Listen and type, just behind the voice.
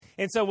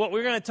And so what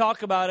we're going to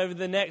talk about over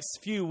the next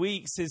few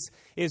weeks is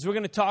we're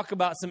going to talk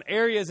about some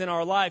areas in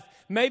our life,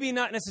 maybe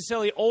not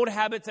necessarily old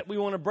habits that we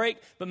want to break,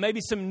 but maybe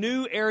some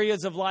new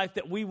areas of life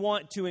that we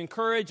want to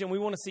encourage and we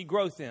want to see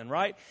growth in,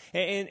 right?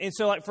 And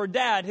so like for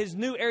Dad, his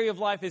new area of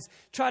life is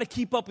try to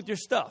keep up with your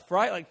stuff,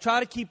 right? Like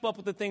try to keep up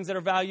with the things that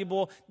are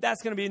valuable.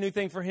 That's going to be a new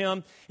thing for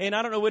him. And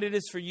I don't know what it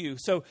is for you.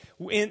 So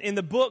in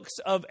the books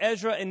of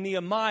Ezra and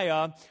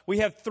Nehemiah, we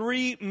have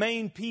three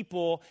main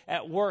people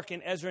at work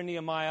in Ezra and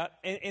Nehemiah,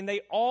 and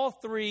they all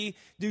three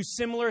do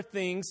similar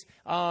things.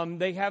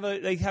 They have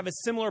a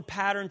similar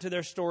pattern to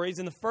their stories.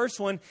 And the first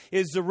one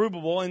is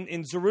Zerubbabel,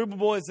 and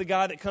Zerubbabel is the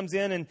guy that comes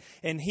in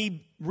and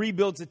he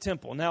rebuilds the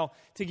temple. Now,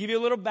 to give you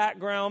a little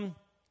background,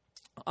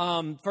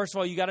 first of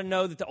all, you got to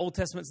know that the Old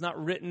Testament's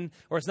not written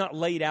or it's not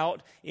laid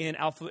out in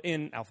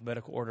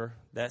alphabetical order.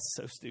 That's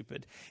so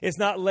stupid. It's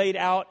not laid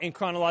out in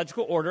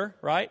chronological order,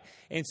 right?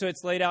 And so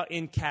it's laid out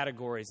in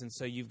categories. And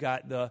so you've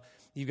got the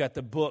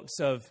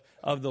books of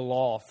the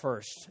law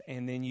first,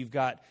 and then you've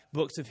got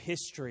books of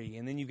history,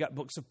 and then you've got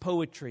books of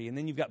poetry, and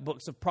then you've got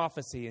books of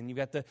prophecy, and you've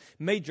got the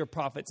major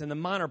prophets and the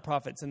minor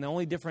prophets. And the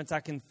only difference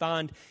I can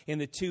find in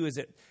the two is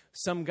that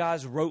some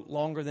guys wrote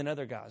longer than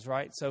other guys,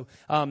 right? So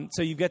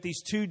you've got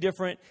these two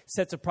different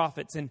sets of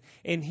prophets, and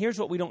here's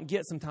what we don't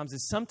get sometimes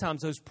is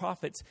sometimes those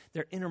prophets,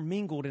 they're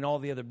intermingled in all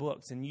the other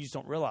books, and you just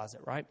don't realize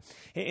it, right?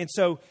 And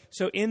so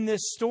in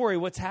this story,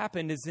 what's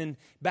happened is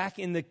back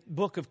in the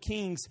book of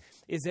Kings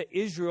is that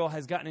Israel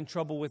has gotten in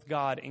trouble with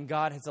God, and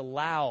God has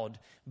allowed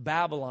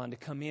Babylon to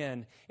come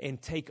in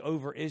and take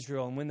over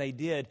Israel. And when they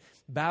did,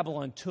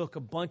 Babylon took a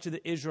bunch of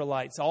the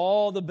Israelites,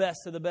 all the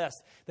best of the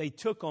best. They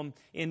took them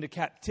into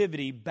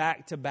captivity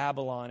back to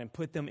Babylon and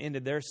put them into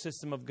their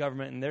system of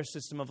government and their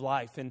system of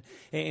life.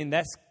 And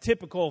that's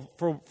typical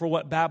for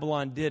what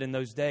Babylon did in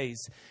those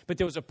days. But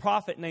there was a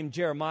prophet named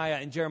Jeremiah,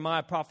 and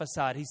Jeremiah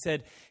prophesied. He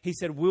said,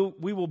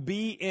 we will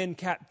be in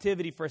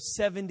captivity for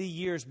 70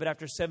 years, but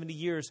after 70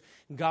 years,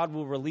 God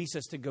will release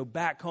us to go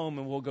back home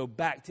and we'll go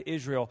back to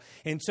Israel.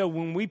 And so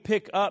when we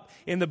pick up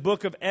in the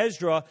book of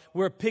Ezra,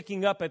 we're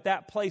picking up at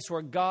that place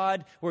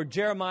where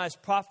Jeremiah's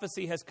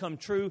prophecy has come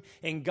true,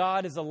 and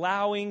God is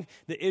allowing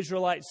the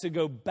Israelites to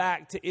go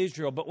back to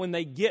Israel. But when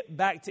they get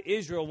back to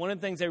Israel, one of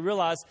the things they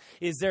realize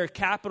is their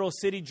capital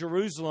city,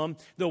 Jerusalem,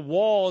 the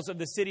walls of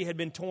the city had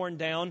been torn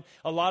down,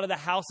 a lot of the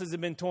houses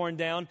had been torn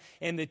down,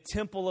 and the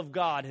temple of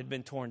God had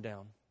been torn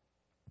down.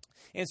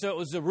 And so it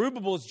was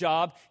Zerubbabel's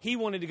job. He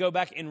wanted to go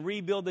back and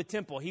rebuild the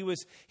temple. He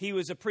was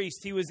a priest.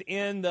 He was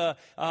in the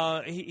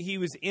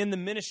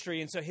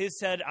ministry. And so he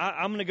said,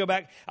 I'm going to go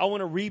back. I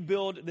want to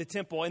rebuild the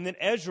temple. And then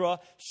Ezra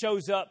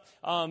shows up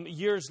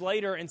years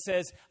later and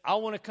says, I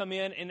want to come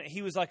in. And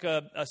he was like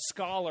a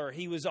scholar.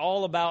 He was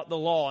all about the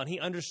law, and he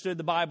understood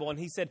the Bible. And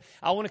he said,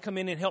 I want to come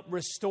in and help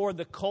restore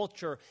the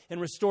culture and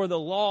restore the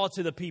law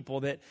to the people.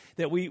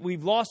 That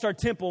we've lost our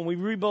temple and we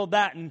rebuild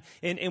that,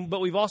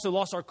 but we've also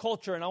lost our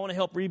culture, and I want to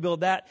help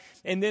rebuild that.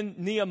 And then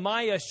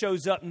Nehemiah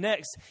shows up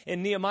next,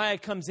 and Nehemiah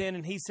comes in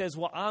and he says,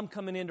 well, I'm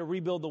coming in to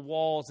rebuild the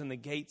walls and the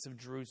gates of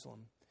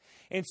Jerusalem.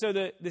 And so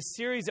the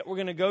series that we're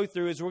going to go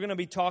through is we're going to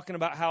be talking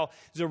about how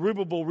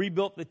Zerubbabel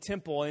rebuilt the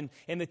temple. And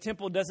the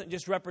temple doesn't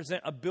just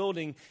represent a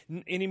building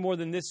any more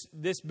than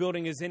this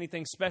building is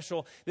anything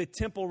special. The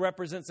temple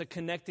represents a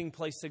connecting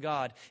place to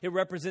God. It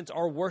represents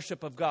our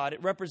worship of God.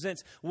 It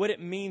represents what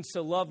it means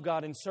to love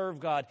God and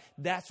serve God.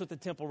 That's what the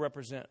temple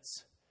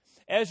represents.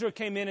 Ezra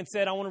came in and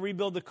said, I want to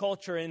rebuild the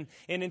culture. And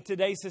in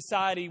today's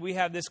society, we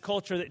have this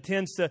culture that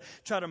tends to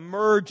try to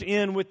merge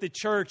in with the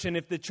church. And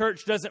if the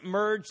church doesn't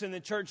merge, then the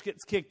church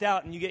gets kicked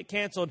out and you get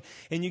canceled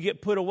and you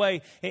get put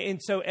away.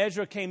 And so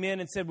Ezra came in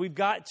and said, we've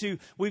got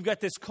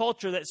this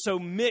culture that's so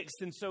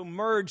mixed and so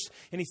merged.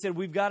 And he said,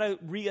 we've got to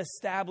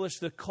reestablish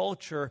the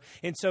culture.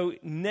 And so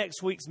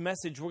next week's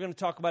message, we're going to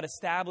talk about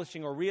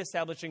establishing or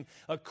reestablishing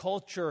a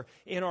culture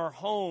in our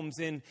homes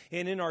and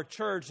in our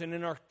church and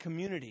in our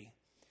community.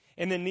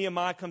 And then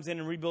Nehemiah comes in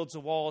and rebuilds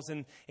the walls.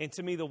 And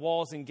to me, the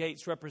walls and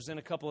gates represent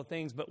a couple of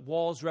things, but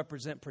walls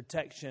represent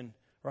protection,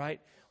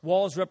 right?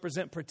 Walls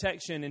represent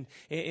protection,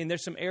 and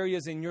there's some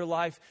areas in your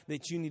life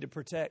that you need to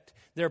protect.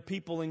 There are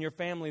people in your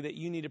family that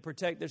you need to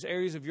protect. There's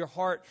areas of your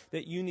heart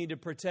that you need to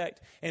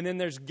protect. And then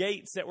there's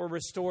gates that were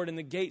restored, and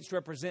the gates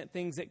represent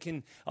things that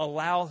can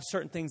allow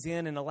certain things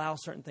in and allow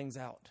certain things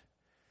out.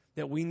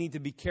 That we need to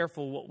be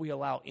careful what we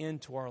allow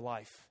into our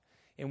life.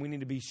 And we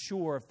need to be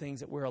sure of things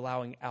that we're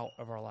allowing out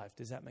of our life.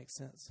 Does that make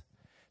sense?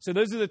 So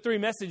those are the three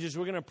messages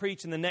we're going to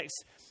preach in the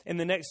next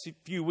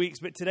few weeks.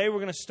 But today we're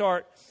going to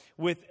start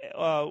with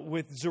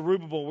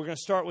Zerubbabel. We're going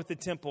to start with the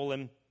temple.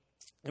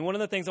 And one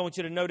of the things I want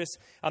you to notice,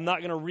 I'm not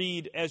going to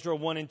read Ezra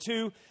 1 and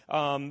 2,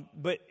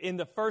 but in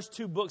the first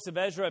two books of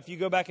Ezra, if you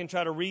go back and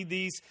try to read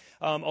these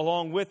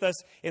along with us,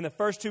 in the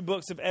first two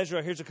books of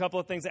Ezra, here's a couple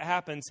of things that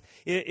happens.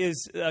 It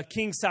is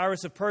King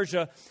Cyrus of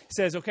Persia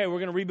says, okay, we're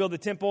going to rebuild the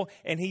temple,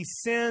 and he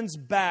sends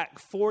back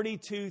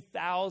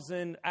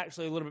 42,000,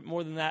 actually a little bit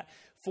more than that,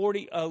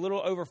 a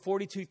little over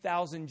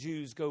 42,000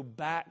 Jews go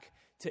back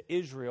to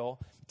Israel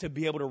to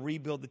be able to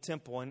rebuild the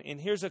temple.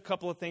 And here's a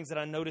couple of things that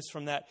I noticed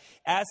from that.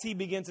 As he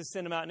begins to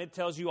send them out, and it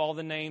tells you all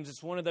the names,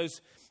 it's one of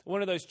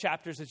those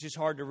chapters that's just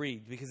hard to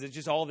read because it's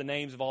just all the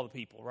names of all the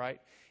people, right?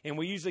 And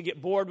we usually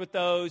get bored with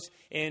those.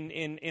 And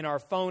in our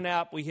phone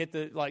app, we hit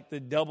the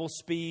double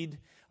speed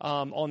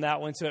on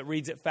that one, so it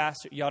reads it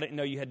faster. Y'all didn't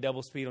know you had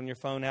double speed on your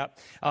phone app.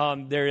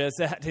 There is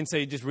that, and so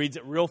it just reads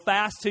it real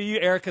fast to you.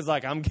 Erica's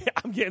like, I'm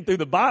getting through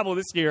the Bible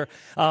this year.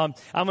 I'm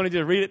going to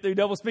just read it through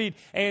double speed.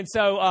 And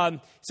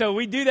so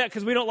we do that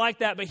because we don't like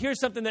that. But here's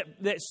something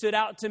that stood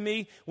out to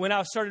me when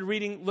I started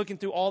looking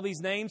through all these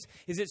names,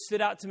 is it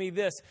stood out to me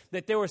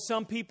that there were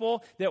some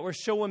people that were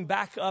showing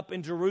back up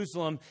in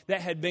Jerusalem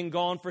that had been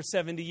gone for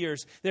 70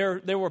 years.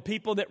 There were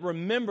people that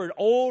remembered,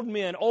 old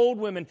men, old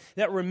women,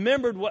 that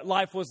remembered what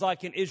life was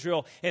like in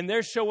Israel, and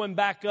they're showing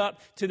back up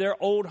to their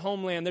old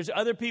homeland. There's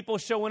other people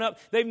showing up.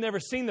 They've never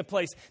seen the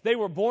place. They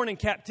were born in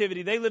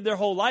captivity. They lived their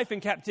whole life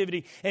in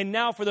captivity, and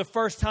now for the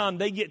first time,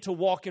 they get to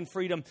walk in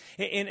freedom.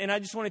 And I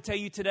just want to tell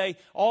you today,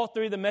 all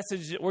three of the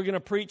messages that we're going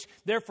to preach,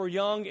 they're for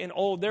young and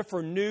old. They're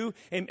for new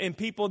and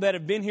people that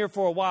have been here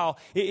for a while.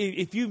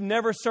 If you've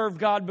never served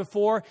God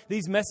before,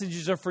 these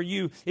messages are for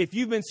you. If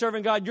you've been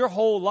serving God your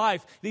whole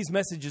life, these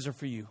messages are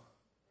for you.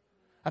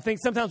 I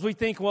think sometimes we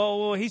think,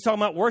 well, he's talking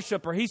about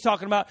worship, or he's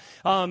talking about,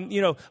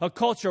 a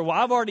culture. Well,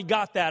 I've already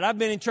got that. I've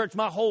been in church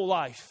my whole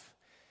life.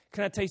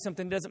 Can I tell you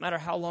something? It doesn't matter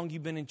how long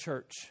you've been in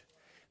church.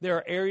 There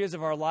are areas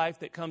of our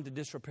life that come to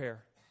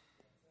disrepair.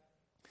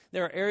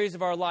 There are areas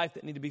of our life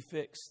that need to be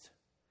fixed.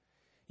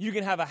 You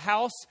can have a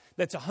house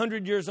that's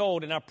 100 years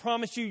old, and I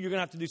promise you, you're going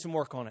to have to do some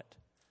work on it.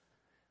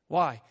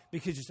 Why?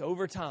 Because just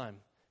over time,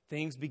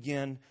 things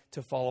begin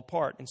to fall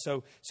apart. And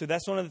so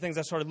that's one of the things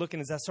I started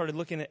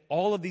looking at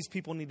all of these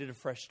people needed a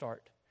fresh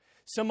start.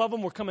 Some of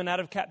them were coming out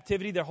of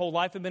captivity. Their whole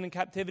life had been in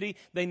captivity.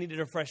 They needed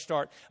a fresh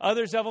start.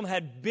 Others of them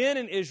had been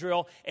in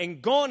Israel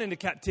and gone into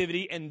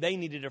captivity, and they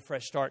needed a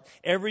fresh start.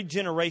 Every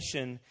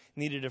generation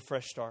needed a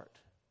fresh start.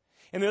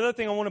 And the other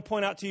thing I want to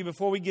point out to you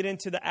before we get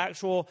into the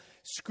actual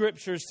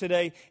scriptures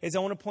today is I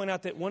want to point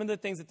out that one of the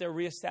things that they're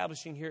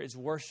reestablishing here is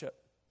worship.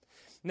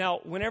 Now,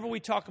 whenever we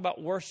talk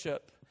about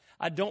worship,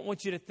 I don't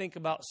want you to think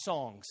about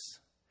songs.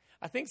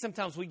 I think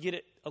sometimes we get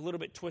it a little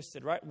bit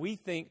twisted, right? We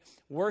think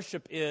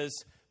worship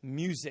is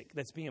music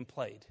that's being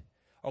played.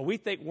 Or we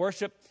think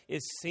worship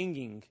is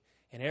singing.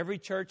 And every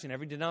church and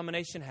every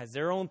denomination has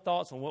their own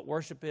thoughts on what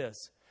worship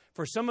is.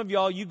 For some of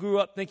y'all, you grew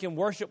up thinking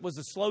worship was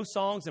the slow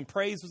songs and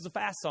praise was the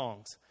fast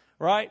songs,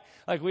 right?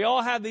 Like we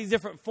all have these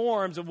different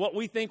forms of what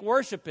we think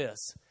worship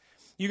is.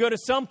 You go to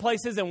some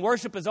places and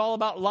worship is all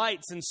about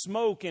lights and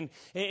smoke and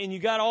you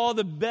got all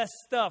the best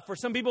stuff. For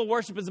some people,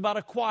 worship is about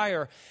a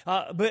choir.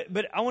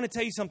 But I want to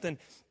tell you something.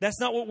 That's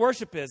not what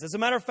worship is. As a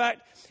matter of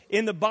fact,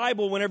 in the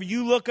Bible, whenever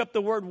you look up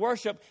the word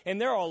worship, and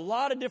there are a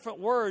lot of different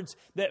words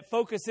that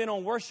focus in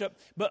on worship,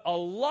 but a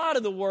lot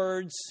of the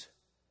words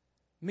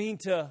mean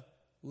to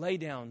lay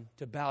down,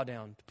 to bow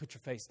down, to put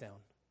your face down.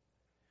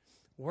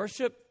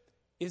 Worship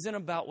isn't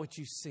about what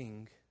you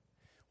sing.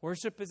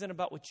 Worship isn't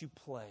about what you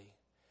play.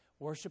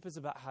 Worship is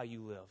about how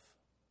you live.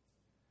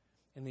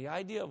 And the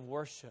idea of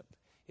worship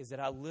is that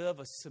I live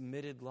a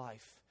submitted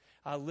life.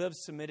 I live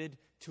submitted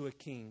to a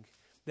king.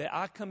 That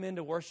I come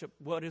into worship.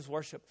 What is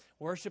worship?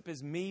 Worship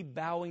is me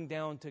bowing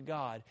down to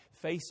God,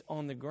 face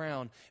on the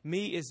ground.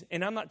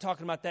 And I'm not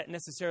talking about that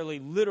necessarily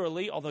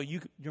literally, although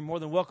you're more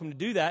than welcome to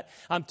do that.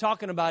 I'm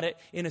talking about it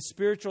in a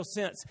spiritual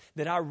sense,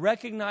 that I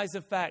recognize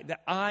the fact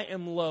that I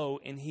am low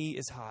and He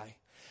is high.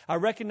 I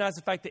recognize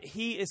the fact that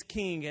He is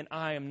king and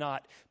I am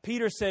not.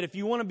 Peter said, if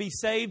you want to be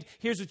saved,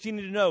 here's what you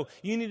need to know.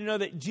 You need to know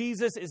that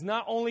Jesus is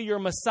not only your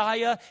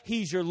Messiah,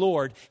 He's your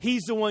Lord.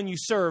 He's the one you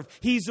serve.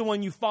 He's the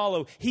one you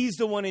follow. He's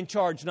the one in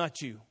charge,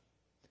 not you.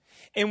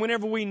 And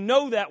whenever we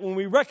know that, when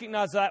we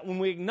recognize that, when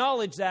we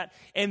acknowledge that,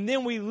 and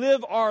then we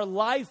live our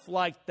life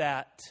like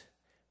that,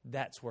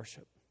 that's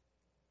worship.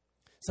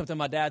 Something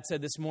my dad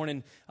said this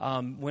morning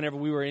whenever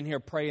we were in here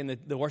praying,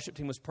 the worship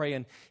team was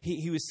praying,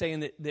 he was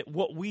saying that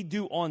what we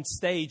do on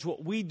stage,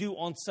 what we do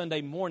on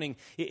Sunday morning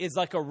is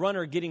like a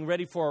runner getting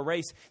ready for a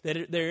race,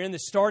 that they're in the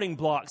starting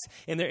blocks,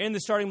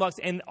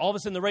 and all of a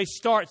sudden the race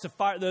starts,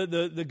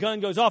 the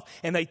gun goes off,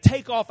 and they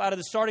take off out of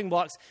the starting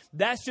blocks.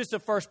 That's just the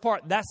first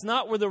part. That's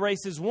not where the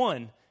race is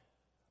won.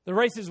 The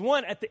race is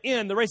won at the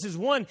end. The race is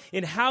won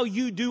in how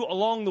you do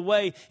along the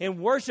way. And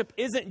worship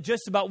isn't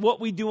just about what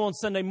we do on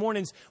Sunday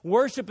mornings.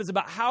 Worship is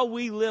about how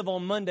we live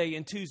on Monday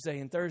and Tuesday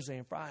and Thursday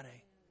and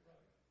Friday.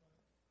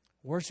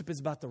 Worship is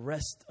about the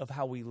rest of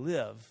how we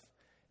live,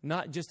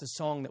 not just a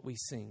song that we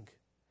sing.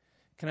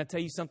 Can I tell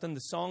you something?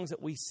 The songs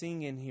that we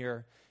sing in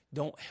here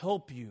don't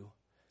help you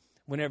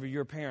whenever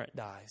your parent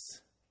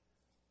dies.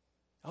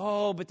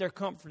 Oh, but they're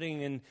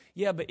comforting. And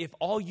yeah, but if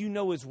all you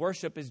know is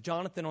worship, is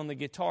Jonathan on the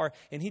guitar,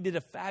 and he did a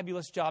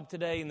fabulous job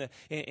today,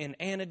 and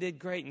Anna did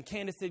great, and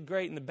Candace did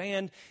great, and the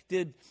band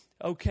did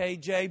okay,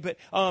 Jay, but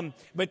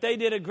they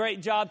did a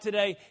great job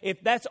today.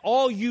 If that's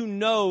all you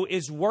know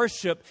is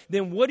worship,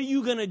 then what are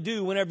you going to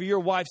do whenever your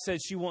wife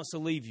says she wants to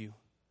leave you?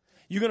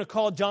 You're going to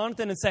call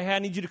Jonathan and say, hey, I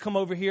need you to come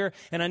over here,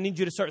 and I need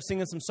you to start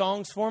singing some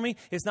songs for me?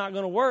 It's not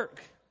going to work.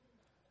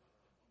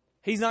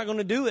 He's not going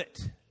to do it.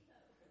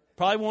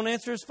 Probably won't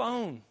answer his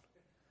phone.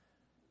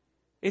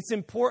 It's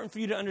important for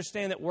you to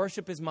understand that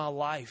worship is my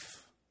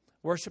life.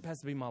 Worship has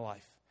to be my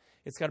life.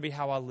 It's got to be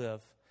how I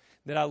live.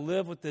 That I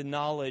live with the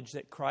knowledge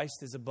that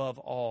Christ is above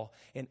all.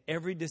 And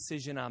every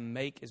decision I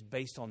make is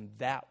based on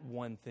that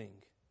one thing.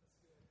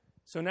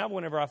 So now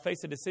whenever I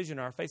face a decision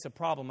or I face a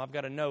problem, I've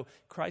got to know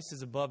Christ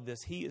is above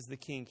this. He is the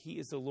King. He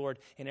is the Lord.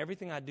 And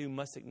everything I do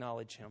must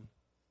acknowledge Him.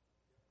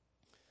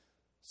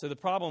 So the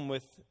problem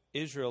with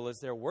Israel is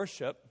their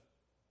worship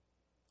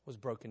was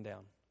broken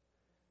down.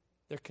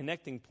 Their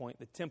connecting point,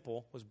 the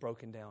temple, was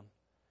broken down.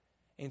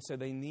 And so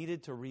they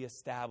needed to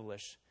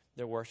reestablish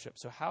their worship.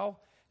 So how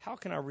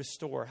can I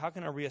restore? How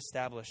can I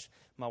reestablish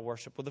my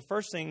worship? Well, the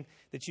first thing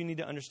that you need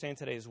to understand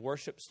today is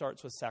worship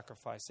starts with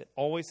sacrifice. It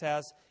always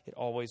has. It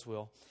always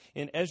will.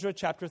 In Ezra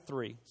chapter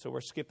 3, so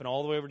we're skipping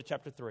all the way over to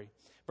chapter 3,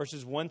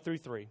 verses 1 through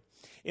 3.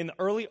 In the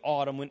early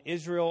autumn, when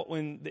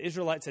the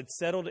Israelites had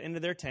settled into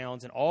their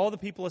towns and all the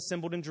people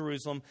assembled in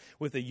Jerusalem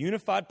with a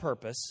unified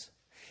purpose,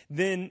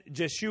 then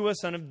Jeshua,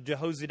 son of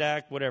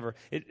Jehozadak, whatever.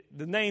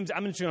 The names,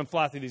 I'm just going to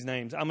fly through these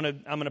names. I'm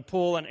going to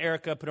pull an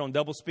Erica, put on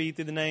double speed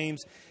through the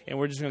names, and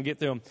we're just going to get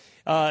through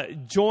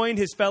them. Joined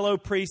his fellow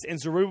priest and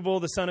Zerubbabel,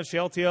 the son of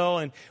Shealtiel,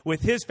 and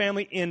with his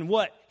family in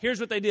what? Here's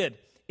what they did.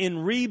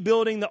 In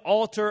rebuilding the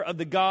altar of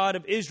the God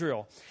of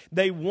Israel.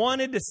 They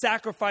wanted to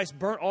sacrifice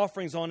burnt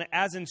offerings on it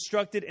as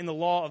instructed in the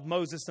law of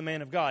Moses, the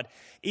man of God.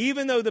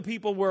 Even though the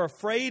people were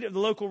afraid of the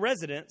local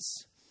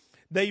residents,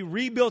 they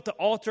rebuilt the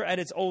altar at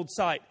its old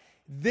site.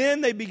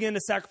 Then they began to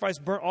sacrifice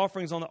burnt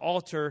offerings on the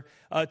altar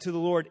to the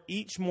Lord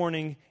each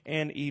morning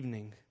and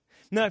evening.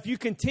 Now, if you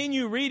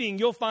continue reading,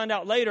 you'll find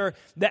out later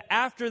that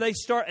after they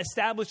start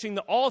establishing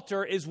the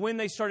altar is when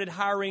they started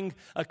hiring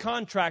a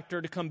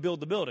contractor to come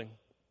build the building.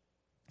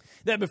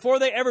 That before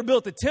they ever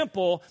built the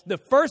temple, the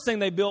first thing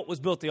they built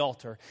the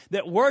altar.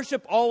 That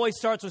worship always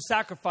starts with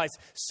sacrifice.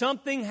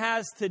 Something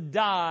has to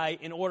die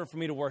in order for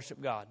me to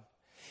worship God.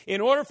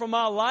 In order for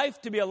my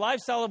life to be a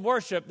lifestyle of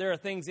worship, there are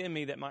things in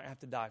me that might have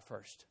to die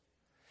first.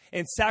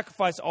 And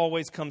sacrifice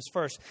always comes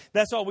first.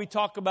 That's why we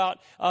talk about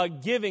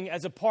giving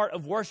as a part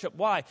of worship.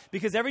 Why?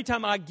 Because every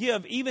time I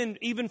give,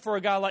 even for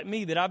a guy like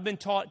me that I've been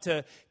taught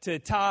to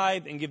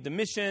tithe and give to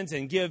missions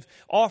and give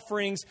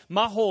offerings,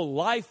 my whole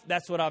life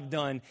that's what I've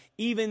done.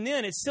 Even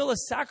then, it's still a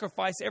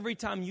sacrifice every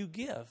time you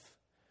give.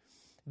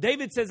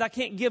 David says, I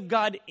can't give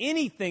God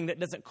anything that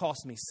doesn't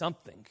cost me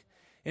something.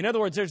 In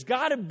other words, there's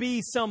got to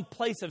be some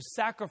place of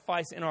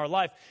sacrifice in our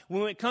life.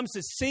 When it comes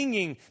to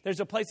singing, there's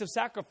a place of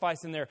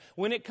sacrifice in there.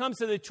 When it comes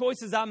to the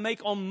choices I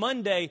make on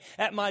Monday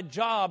at my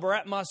job or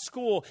at my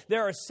school,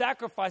 there are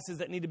sacrifices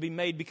that need to be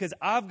made because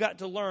I've got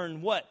to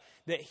learn what?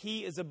 That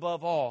He is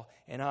above all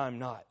and I'm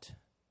not.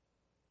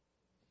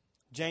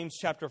 James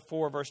chapter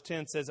 4 verse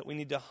 10 says that we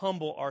need to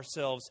humble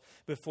ourselves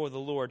before the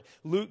Lord.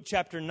 Luke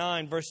chapter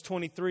 9 verse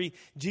 23,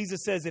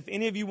 Jesus says, if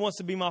any of you wants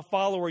to be my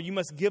follower, you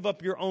must give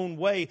up your own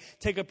way,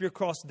 take up your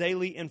cross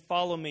daily and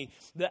follow me.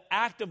 The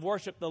act of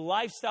worship, the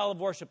lifestyle of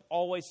worship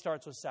always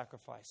starts with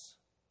sacrifice.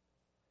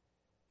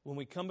 When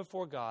we come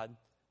before God,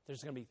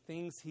 there's going to be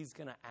things He's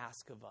going to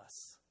ask of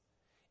us.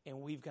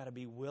 And we've got to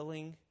be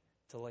willing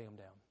to lay them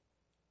down.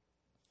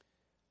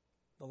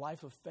 The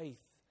life of faith.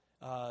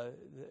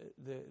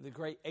 The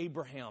great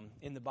Abraham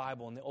in the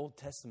Bible, in the Old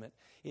Testament,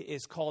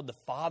 is called the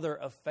father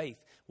of faith.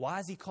 Why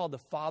is he called the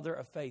father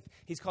of faith?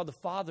 He's called the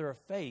father of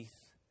faith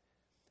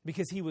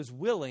because he was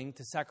willing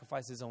to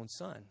sacrifice his own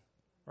son,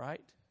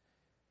 right?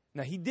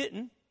 Now, he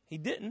didn't.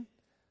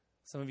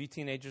 Some of you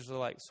teenagers are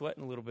like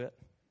sweating a little bit.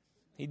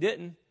 He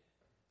didn't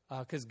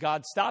because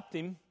God stopped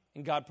him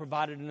and God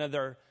provided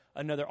another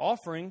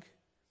offering.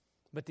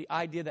 But the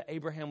idea that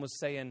Abraham was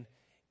saying,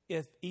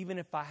 even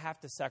if I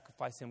have to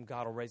sacrifice him,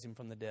 God will raise him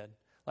from the dead.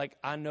 Like,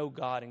 I know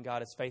God and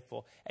God is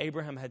faithful.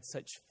 Abraham had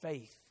such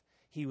faith.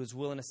 He was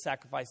willing to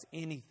sacrifice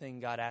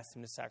anything God asked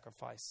him to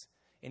sacrifice.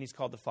 And he's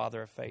called the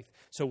father of faith.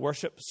 So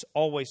worship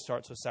always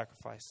starts with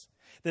sacrifice.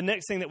 The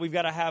next thing that we've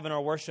got to have in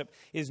our worship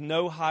is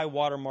no high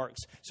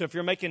watermarks. So if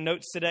you're making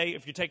notes today,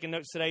 if you're taking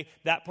notes today,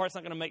 that part's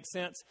not going to make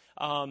sense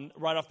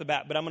right off the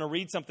bat. But I'm going to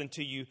read something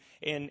to you.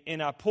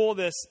 And I pull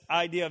this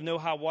idea of no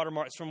high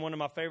watermarks from one of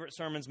my favorite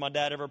sermons my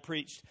dad ever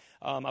preached.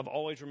 I've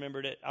always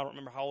remembered it. I don't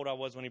remember how old I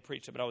was when he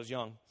preached it, but I was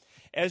young.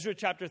 Ezra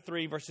chapter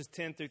 3, verses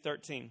 10 through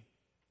 13.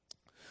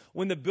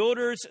 When the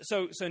builders,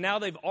 so now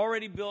they've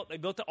already built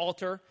the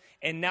altar,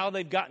 and now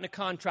they've gotten a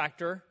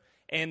contractor,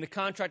 and the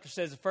contractor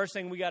says the first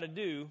thing we got to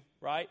do,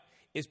 right,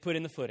 is put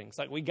in the footings.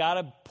 Like, we got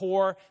to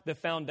pour the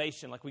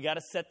foundation. Like, we got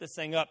to set this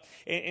thing up.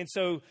 And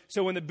so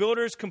when the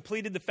builders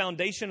completed the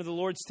foundation of the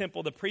Lord's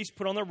temple, the priests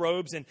put on their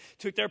robes and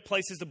took their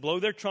places to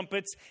blow their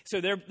trumpets. So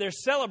they're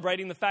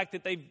celebrating the fact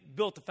that they've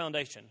built the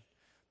foundation.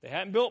 They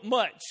haven't built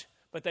much,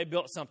 but they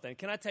built something.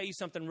 Can I tell you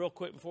something real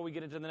quick before we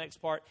get into the next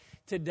part?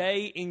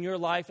 Today in your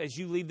life, as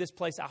you leave this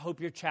place, I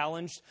hope you're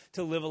challenged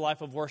to live a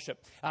life of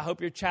worship. I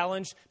hope you're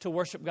challenged to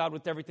worship God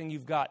with everything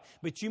you've got.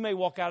 But you may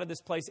walk out of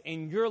this place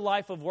and your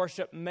life of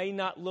worship may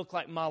not look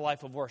like my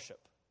life of worship.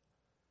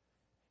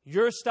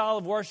 Your style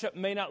of worship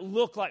may not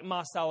look like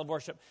my style of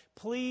worship.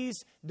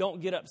 Please don't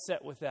get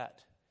upset with that.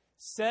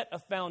 Set a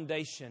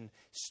foundation.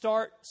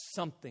 Start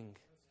something,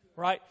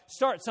 right?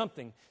 Start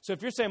something. So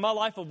if you're saying my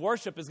life of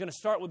worship is going to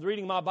start with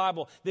reading my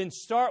Bible, then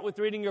start with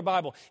reading your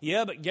Bible.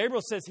 Yeah, but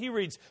Gabriel says he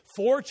reads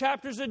 4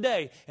 chapters a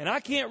day, and I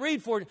can't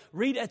read 4.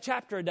 Read a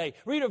chapter a day.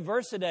 Read a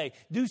verse a day.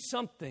 Do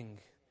something.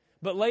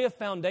 But lay a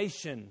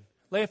foundation.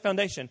 Lay a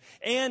foundation.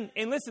 And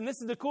listen, this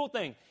is the cool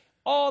thing.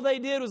 All they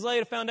did was lay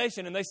a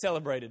foundation and they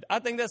celebrated. I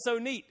think that's so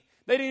neat.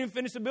 They didn't even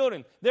finish the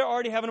building. They're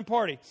already having a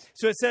party.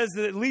 So it says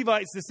that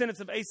Levites,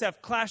 descendants of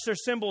Asaph, clashed their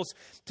cymbals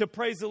to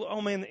praise the Lord.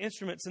 Oh man, the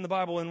instruments in the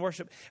Bible in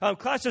worship.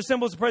 Clashed their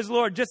cymbals to praise the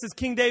Lord, just as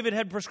King David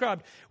had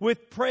prescribed.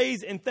 With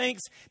praise and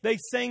thanks, they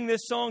sang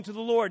this song to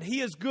the Lord.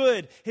 He is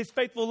good. His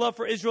faithful love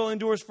for Israel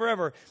endures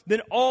forever.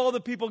 Then all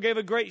the people gave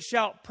a great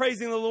shout,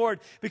 praising the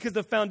Lord, because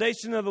the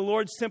foundation of the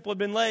Lord's temple had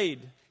been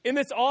laid. Isn't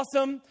this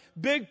awesome?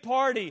 Big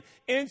party,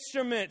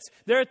 instruments.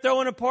 They're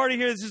throwing a party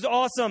here. This is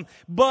awesome.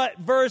 But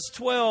verse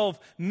 12,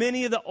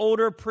 many of the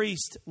older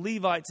priests,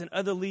 Levites, and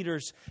other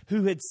leaders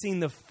who had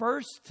seen the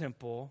first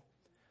temple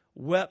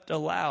wept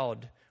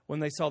aloud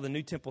when they saw the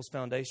new temple's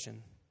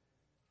foundation.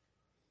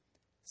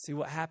 See,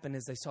 what happened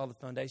is they saw the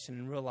foundation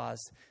and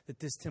realized that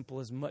this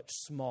temple is much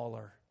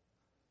smaller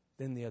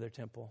than the other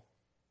temple.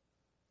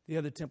 The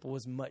other temple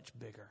was much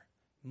bigger,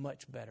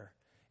 much better.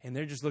 And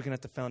they're just looking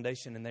at the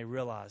foundation and they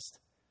realized,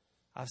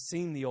 I've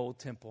seen the old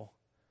temple,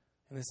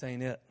 and this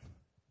ain't it.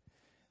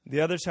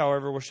 The others,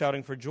 however, were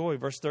shouting for joy.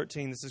 Verse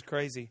 13, this is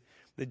crazy.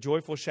 The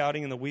joyful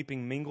shouting and the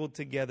weeping mingled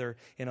together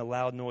in a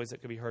loud noise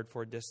that could be heard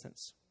for a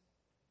distance.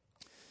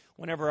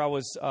 Whenever I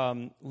was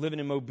living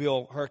in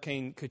Mobile,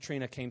 Hurricane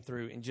Katrina came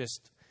through and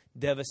just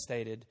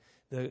devastated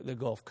the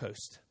Gulf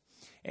Coast.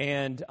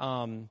 And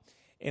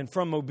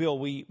from Mobile,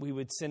 we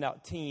would send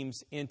out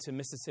teams into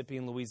Mississippi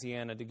and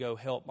Louisiana to go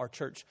help. Our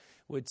church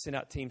would send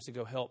out teams to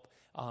go help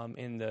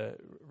in the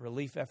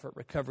relief effort,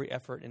 recovery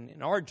effort. And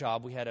in our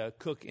job, we had a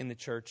cook in the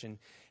church and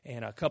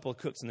a couple of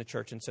cooks in the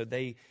church. And so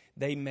they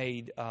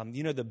made,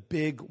 the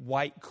big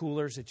white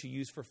coolers that you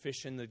use for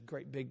fishing, the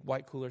great big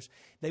white coolers.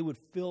 They would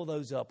fill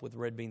those up with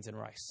red beans and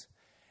rice.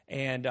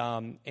 And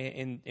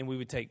we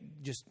would take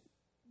just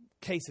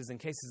cases and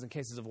cases and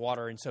cases of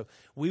water. And so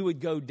we would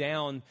go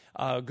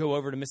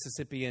over to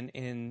Mississippi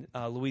and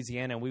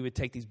Louisiana, and we would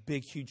take these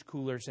big, huge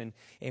coolers and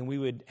we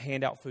would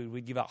hand out food.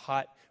 We'd give out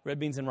hot red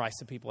beans and rice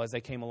to people as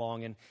they came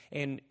along.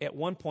 And at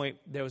one point,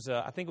 there was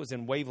I think it was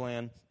in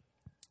Waveland,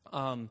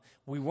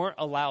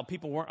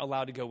 people weren't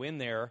allowed to go in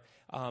there.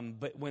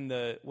 But when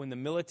the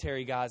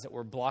military guys that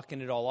were blocking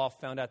it all off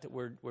found out that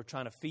we're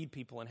trying to feed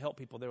people and help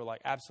people, they were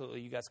like,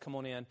 absolutely, you guys come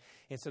on in.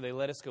 And so they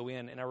let us go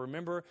in. And I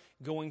remember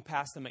going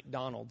past the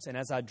McDonald's. And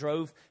as I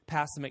drove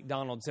past the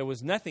McDonald's, there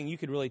was nothing you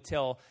could really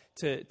tell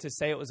to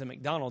say it was a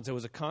McDonald's. It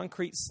was a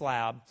concrete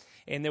slab,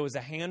 and there was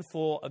a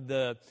handful of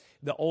the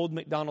old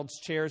McDonald's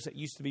chairs that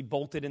used to be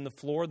bolted in the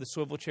floor, the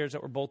swivel chairs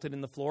that were bolted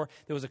in the floor.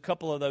 There was a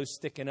couple of those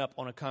sticking up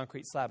on a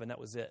concrete slab, and that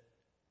was it.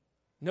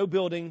 No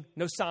building,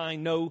 no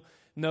sign,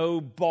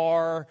 no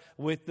bar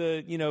with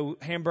the,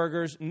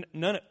 hamburgers,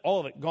 all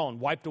of it gone,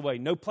 wiped away.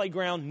 No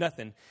playground,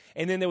 nothing.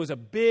 And then there was a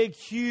big,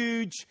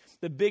 huge,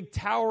 the big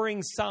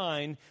towering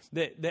sign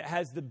that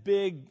has the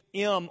big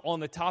M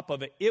on the top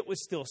of it. It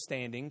was still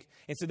standing.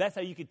 And so that's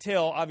how you could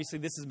tell, obviously,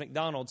 this is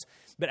McDonald's.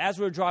 But as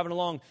we were driving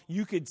along,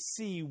 you could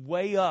see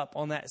way up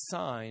on that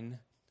sign,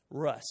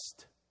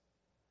 rust.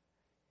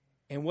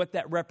 And what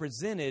that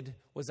represented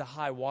was a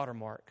high water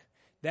mark.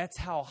 That's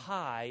how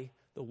high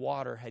the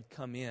water had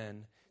come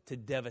in to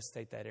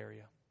devastate that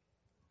area.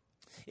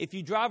 If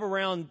you drive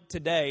around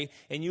today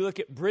and you look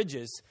at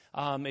bridges,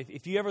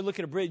 if you ever look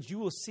at a bridge, you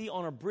will see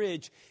on a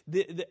bridge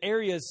the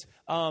areas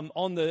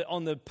on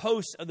the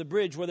posts of the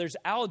bridge where there's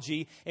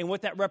algae. And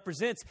what that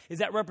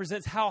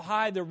represents how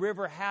high the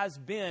river has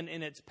been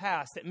in its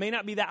past. It may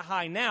not be that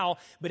high now,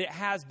 but it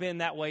has been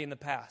that way in the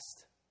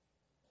past.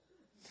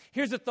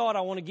 Here's a thought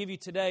I want to give you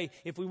today.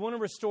 If we want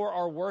to restore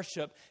our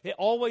worship, it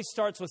always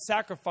starts with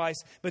sacrifice.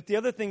 But the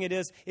other thing it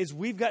is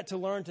we've got to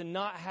learn to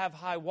not have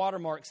high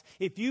watermarks.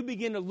 If you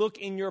begin to look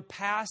in your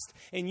past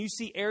and you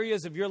see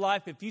areas of your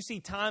life, if you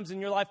see times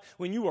in your life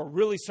when you were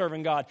really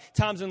serving God,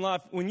 times in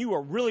life when you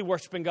were really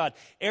worshiping God,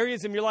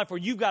 areas in your life where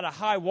you've got a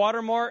high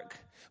watermark,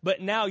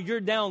 but now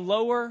you're down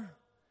lower,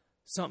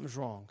 something's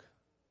wrong.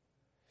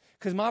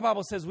 Because my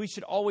Bible says we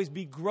should always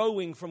be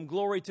growing from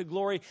glory to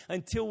glory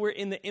until we're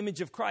in the image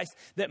of Christ.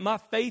 That my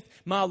faith,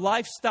 my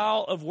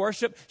lifestyle of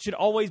worship should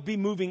always be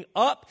moving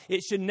up.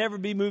 It should never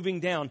be moving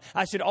down.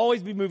 I should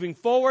always be moving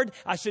forward.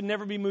 I should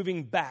never be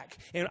moving back.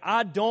 And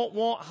I don't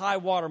want high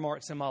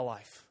watermarks in my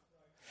life.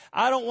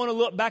 I don't want to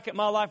look back at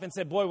my life and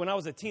say, boy, when I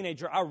was a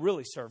teenager, I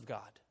really served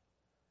God.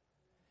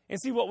 And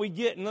see what we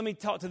get. And let me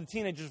talk to the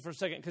teenagers for a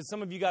second, because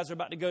some of you guys are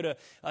about to go to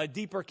a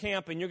deeper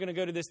camp, and you're going to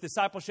go to this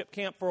discipleship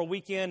camp for a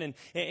weekend,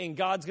 and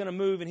God's going to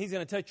move, and He's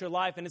going to touch your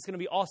life, and it's going to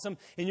be awesome,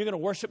 and you're going to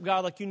worship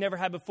God like you never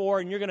had before,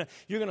 and you're going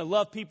to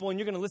love people, and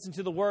you're going to listen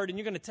to the Word, and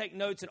you're going to take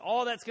notes, and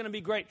all that's going to be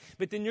great.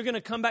 But then you're going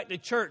to come back to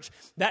church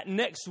that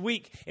next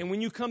week, and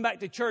when you come back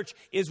to church,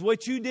 is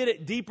what you did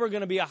at Deeper going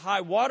to be a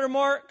high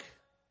watermark,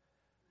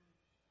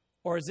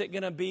 or is it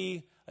going to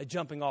be a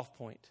jumping off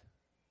point?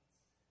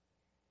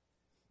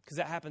 Because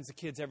that happens to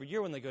kids every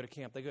year when they go to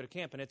camp. They go to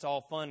camp and it's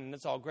all fun and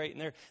it's all great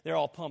and they're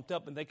all pumped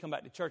up, and they come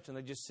back to church and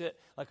they just sit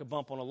like a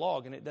bump on a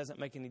log, and it doesn't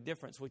make any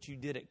difference what you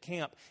did at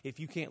camp if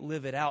you can't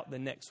live it out the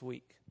next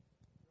week.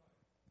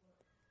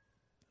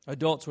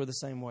 Adults were the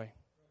same way.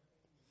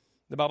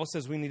 The Bible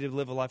says we need to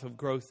live a life of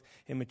growth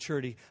and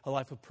maturity, a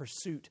life of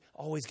pursuit,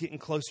 always getting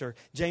closer.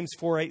 James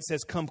 4:8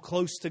 says, come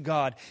close to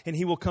God, and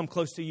He will come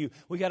close to you.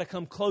 We got to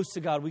come close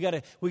to God. We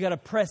got to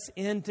press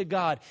into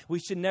God. We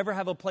should never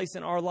have a place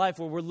in our life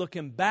where we're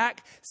looking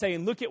back,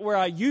 saying, look at where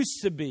I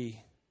used to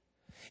be.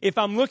 If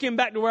I'm looking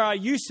back to where I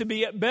used to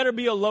be, it better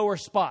be a lower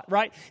spot,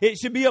 right? It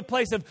should be a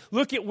place of,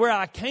 look at where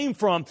I came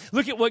from.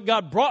 Look at what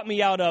God brought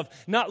me out of.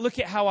 Not look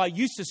at how I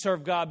used to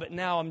serve God, but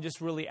now I'm just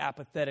really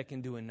apathetic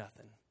and doing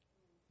nothing.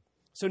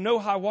 So no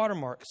high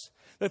watermarks.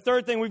 The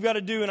third thing we've got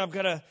to do, and I've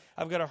got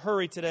to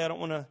hurry today, I don't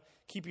want to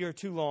keep you here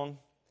too long,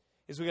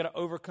 is we've got to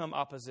overcome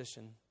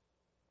opposition.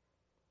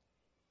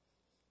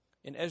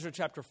 In Ezra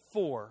chapter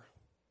 4,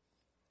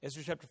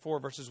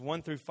 verses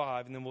 1 through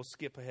 5, and then we'll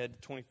skip ahead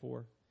to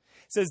 24. It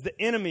says the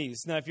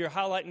enemies. Now, if you're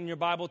highlighting your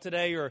Bible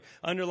today or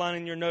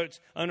underlining your notes,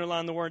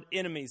 underline the word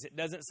enemies. It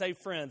doesn't say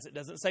friends. It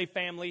doesn't say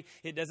family.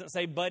 It doesn't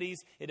say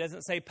buddies. It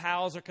doesn't say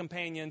pals or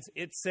companions.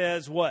 It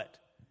says what?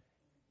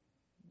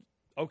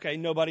 Okay,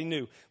 nobody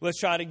knew. Let's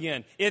try it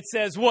again. It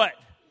says what?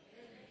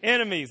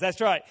 Enemies.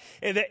 That's right.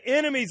 And the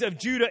enemies of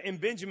Judah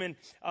and Benjamin,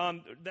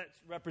 that's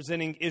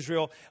representing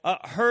Israel,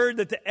 heard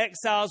that the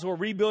exiles were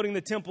rebuilding the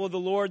temple of the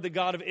Lord, the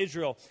God of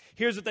Israel.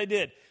 Here's what they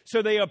did.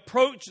 So they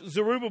approached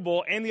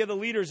Zerubbabel and the other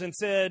leaders and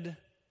said,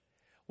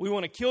 we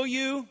want to kill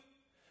you.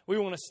 We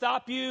want to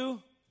stop you.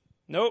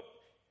 Nope.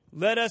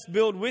 Let us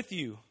build with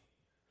you.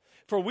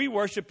 For we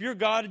worship your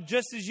God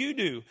just as you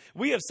do.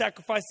 We have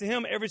sacrificed to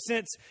Him ever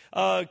since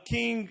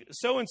King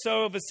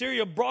so-and-so of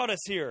Assyria brought us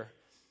here.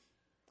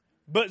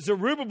 But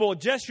Zerubbabel,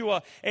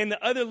 Jeshua, and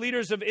the other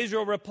leaders of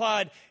Israel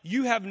replied,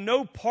 you have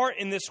no part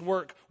in this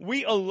work.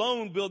 We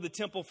alone build the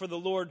temple for the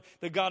Lord,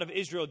 the God of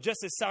Israel,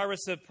 just as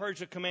Cyrus of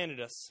Persia commanded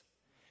us.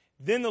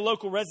 Then the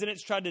local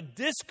residents tried to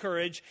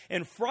discourage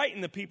and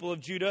frighten the people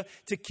of Judah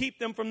to keep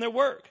them from their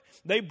work.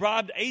 They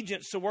bribed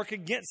agents to work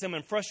against them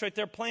and frustrate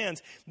their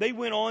plans. They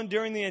went on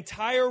during the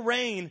entire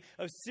reign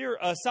of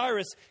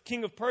Cyrus,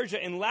 king of Persia,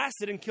 and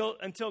lasted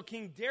until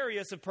King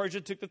Darius of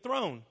Persia took the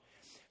throne.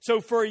 So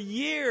for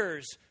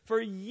years,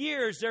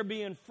 they're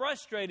being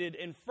frustrated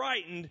and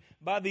frightened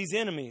by these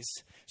enemies.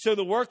 So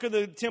the work of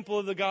the temple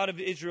of the God of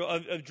Israel,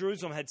 of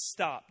Jerusalem, had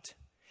stopped.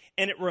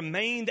 And it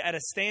remained at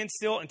a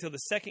standstill until the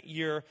second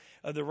year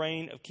of the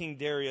reign of King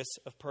Darius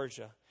of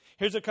Persia.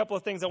 Here's a couple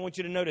of things I want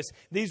you to notice.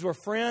 These were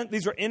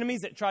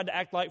enemies that tried to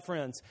act like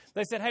friends.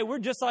 They said, hey, we're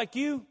just like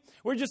you.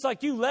 We're just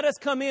like you. Let us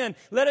come in.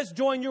 Let us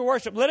join your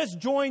worship. Let us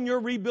join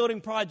your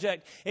rebuilding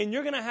project. And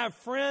you're going to have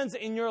friends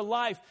in your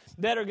life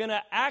that are going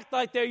to act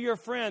like they're your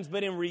friends,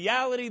 but in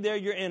reality, they're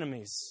your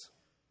enemies.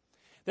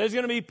 There's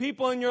going to be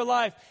people in your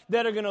life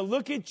that are going to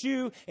look at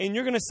you, and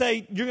you're going to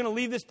say, you're going to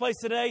leave this place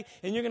today,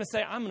 and you're going to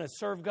say, I'm going to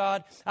serve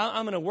God.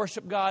 I'm going to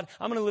worship God.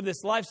 I'm going to live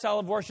this lifestyle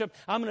of worship.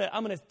 I'm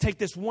going to take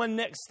this one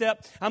next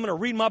step. I'm going to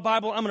read my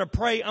Bible. I'm going to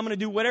pray. I'm going to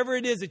do whatever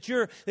it is that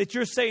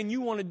you're saying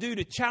you want to do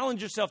to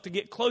challenge yourself to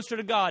get closer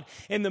to God.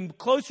 And the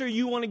closer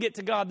you want to get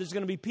to God, there's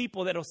going to be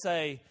people that will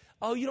say,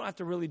 oh, you don't have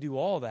to really do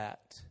all that.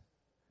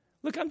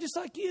 Look, I'm just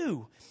like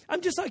you.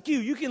 I'm just like you.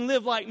 You can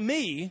live like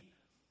me,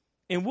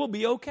 and we'll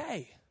be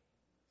okay.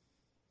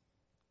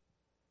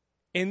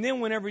 And then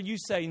whenever you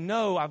say,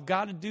 no, I've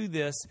got to do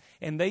this,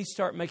 and they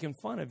start making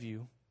fun of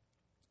you,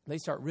 they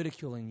start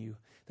ridiculing you,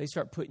 they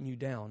start putting you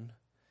down,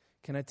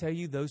 can I tell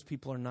you, those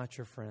people are not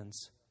your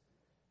friends.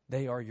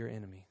 They are your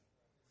enemy.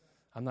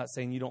 I'm not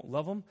saying you don't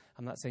love them.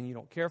 I'm not saying you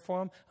don't care for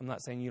them. I'm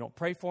not saying you don't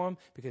pray for them,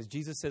 because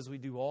Jesus says we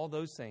do all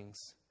those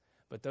things.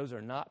 But those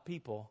are not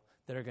people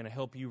that are going to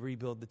help you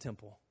rebuild the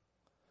temple.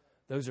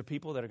 Those are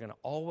people that are going to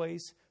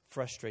always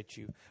frustrate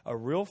you. A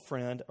real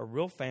friend, a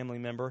real family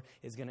member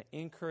is going to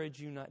encourage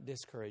you, not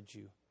discourage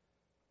you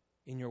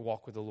in your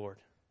walk with the Lord.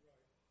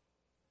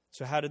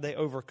 So how did they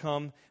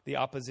overcome the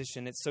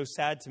opposition? It's so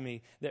sad to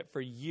me that for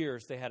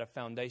years they had a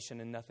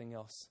foundation and nothing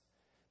else.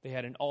 They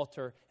had an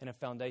altar and a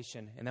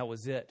foundation, and that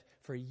was it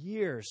for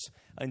years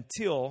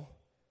until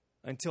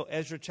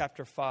Ezra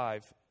chapter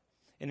 5.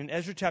 And in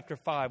Ezra chapter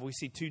 5, we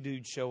see two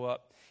dudes show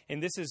up.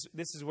 And this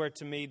is where,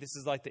 to me, this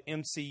is like the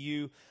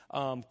MCU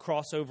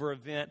crossover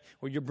event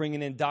where you're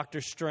bringing in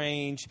Doctor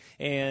Strange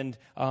and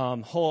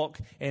Hulk,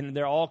 and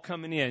they're all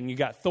coming in. You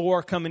got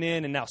Thor coming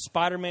in, and now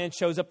Spider-Man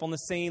shows up on the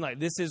scene. Like,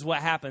 this is what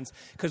happens.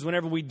 Because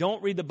whenever we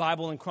don't read the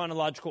Bible in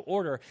chronological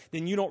order,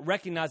 then you don't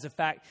recognize the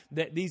fact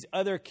that these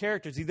other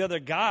characters, these other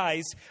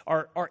guys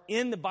are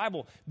in the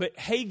Bible. But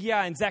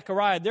Haggai and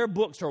Zechariah, their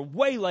books are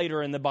way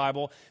later in the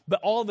Bible. But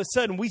all of a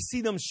sudden, we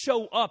see them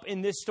show up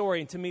in this story.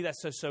 And to me,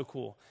 that's so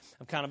cool.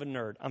 I'm kind of a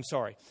nerd. I'm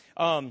sorry.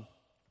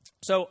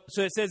 So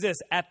it says this,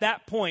 at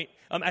that point,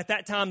 at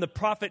that time, the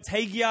prophets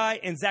Haggai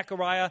and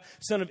Zechariah,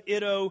 son of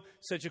Iddo,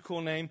 such a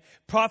cool name,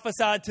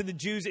 prophesied to the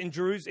Jews in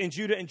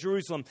Judah and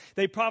Jerusalem.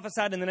 They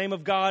prophesied in the name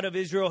of God of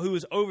Israel who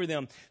was over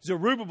them.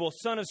 Zerubbabel,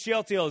 son of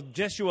Shealtiel,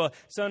 Jeshua,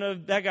 son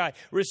of that guy,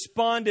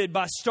 responded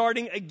by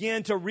starting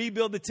again to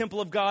rebuild the temple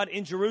of God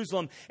in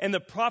Jerusalem. And the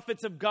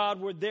prophets of God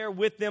were there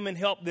with them and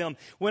helped them.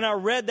 When I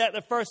read that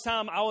the first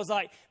time, I was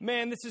like,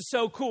 man, this is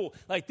so cool.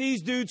 Like,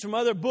 these dudes from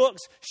other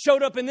books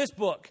showed up in this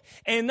book.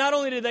 And not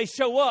only did they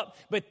show up,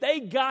 but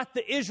they got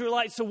the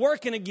Israelites to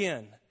working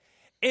again.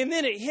 And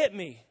then it hit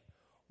me.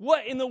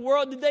 What in the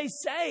world did they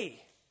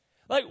say?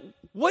 Like,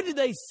 what did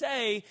they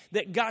say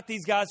that got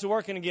these guys to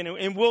working again?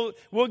 And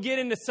we'll get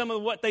into some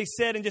of what they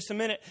said in just a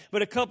minute.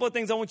 But a couple of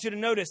things I want you to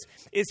notice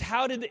is,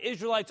 how did the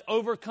Israelites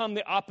overcome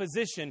the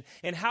opposition?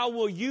 And how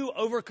will you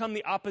overcome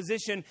the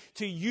opposition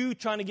to you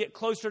trying to get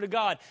closer to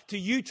God, to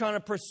you trying to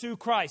pursue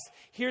Christ?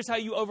 Here's how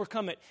you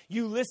overcome it.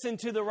 You listen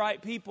to the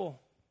right people.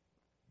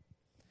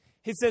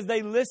 He says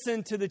they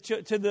listen to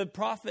the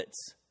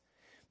prophets.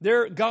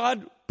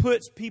 God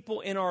puts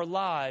people in our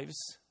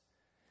lives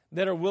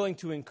that are willing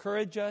to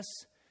encourage us,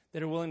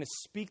 that are willing to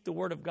speak the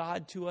word of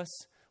God to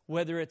us,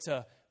 whether it's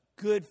a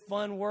good,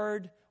 fun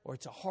word or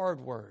it's a hard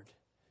word.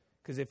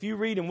 Because if you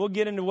read, and we'll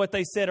get into what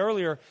they said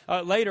later,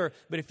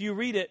 but if you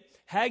read it,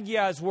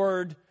 Haggai's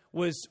word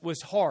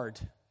was hard.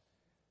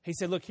 He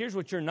said, look, here's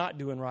what you're not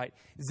doing right.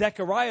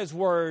 Zechariah's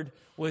word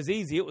was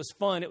easy. It was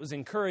fun. It was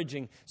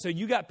encouraging. So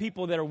you got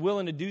people that are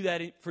willing to do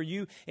that for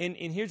you. And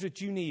here's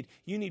what you need.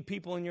 You need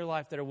people in your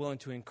life that are willing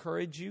to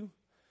encourage you,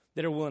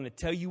 that are willing to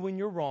tell you when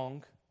you're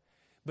wrong.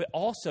 But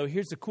also,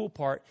 here's the cool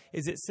part,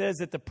 is it says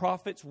that the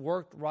prophets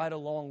worked right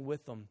along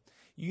with them.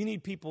 You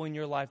need people in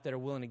your life that are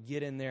willing to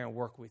get in there and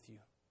work with you.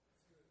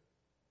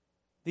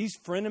 These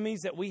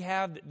frenemies that we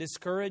have that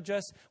discourage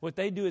us, what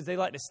they do is they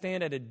like to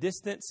stand at a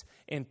distance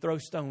and throw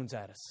stones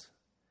at us.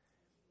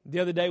 The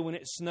other day when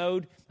it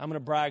snowed, I'm going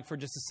to brag for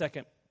just a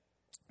second.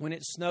 When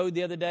it snowed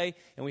the other day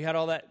and we had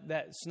all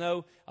that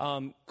snow,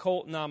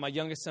 Colt and my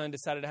youngest son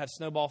decided to have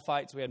snowball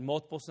fights. We had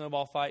multiple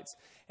snowball fights.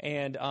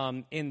 And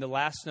in the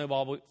last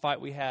snowball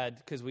fight we had,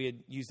 because we had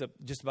used up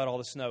just about all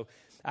the snow,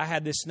 I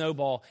had this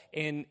snowball,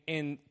 and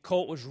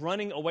Colt was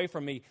running away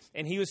from me,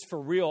 and he was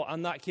for real.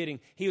 I'm not kidding.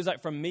 He was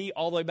like from me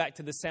all the way back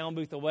to the sound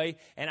booth away,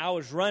 and I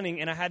was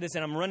running, and I had this,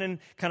 and I'm running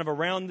kind of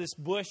around this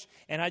bush,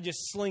 and I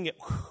just sling it.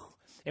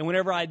 And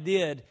whenever I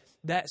did,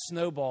 that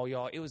snowball,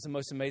 y'all, it was the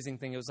most amazing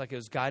thing. It was like it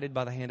was guided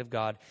by the hand of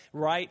God,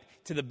 right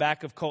to the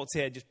back of Colt's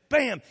head. Just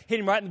bam, hit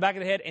him right in the back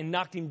of the head and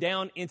knocked him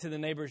down into the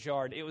neighbor's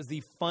yard. It was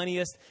the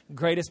funniest,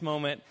 greatest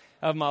moment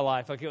of my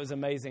life. Like, it was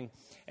amazing.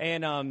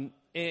 And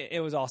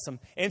it was awesome.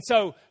 And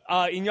so,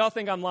 and y'all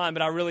think I'm lying,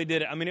 but I really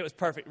did it. I mean, it was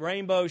perfect.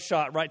 Rainbow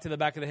shot right to the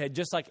back of the head,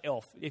 just like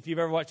Elf. If you've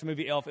ever watched the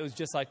movie Elf, it was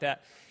just like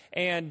that.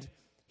 And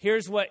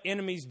here's what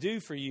enemies do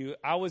for you.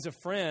 I was a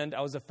friend,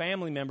 I was a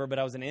family member, but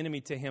I was an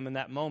enemy to him in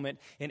that moment.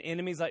 And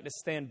enemies like to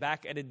stand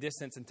back at a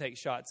distance and take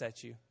shots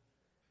at you.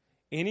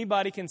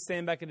 Anybody can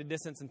stand back at a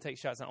distance and take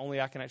shots. Not only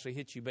I can actually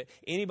hit you, but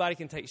anybody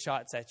can take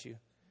shots at you.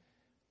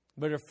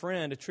 But a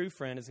friend, a true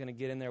friend, is going to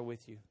get in there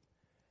with you.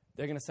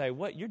 They're going to say,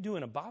 what, you're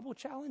doing a Bible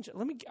challenge?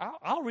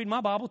 I'll read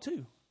my Bible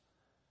too.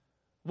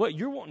 What,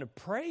 you're wanting to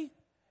pray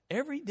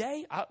every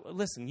day?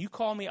 Listen, you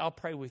call me, I'll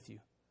pray with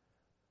you.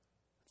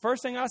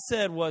 First thing I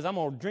said was, I'm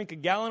going to drink a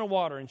gallon of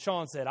water. And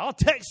Sean said, I'll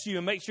text you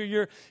and make sure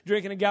you're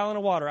drinking a gallon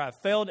of water. I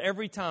failed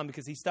every time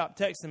because he stopped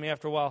texting me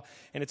after a while,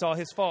 and it's all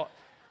his fault.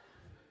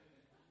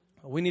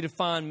 We need to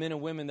find men and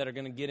women that are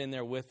going to get in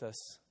there with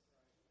us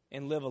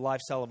and live a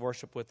lifestyle of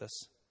worship with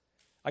us.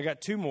 I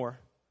got two more.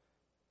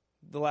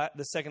 The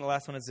second to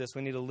last one is this.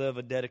 We need to live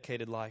a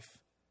dedicated life.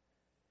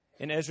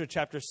 In Ezra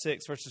chapter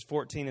 6, verses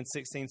 14 and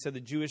 16, so the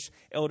Jewish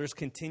elders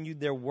continued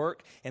their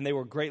work, and they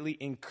were greatly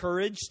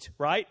encouraged,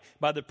 right,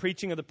 by the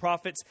preaching of the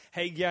prophets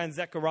Haggai and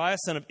Zechariah,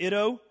 son of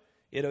Iddo.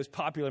 Iddo's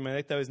popular, man.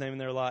 They throw his name in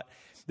there a lot.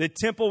 The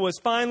temple was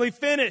finally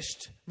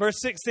finished. Verse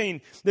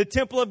 16, the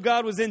temple of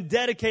God was then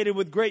dedicated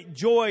with great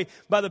joy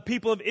by the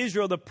people of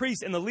Israel, the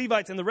priests and the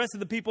Levites and the rest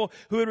of the people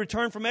who had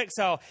returned from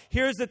exile.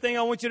 Here's the thing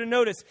I want you to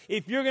notice.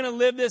 If you're going to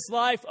live this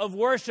life of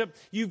worship,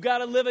 you've got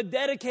to live a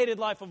dedicated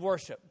life of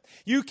worship.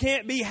 You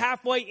can't be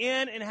halfway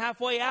in and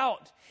halfway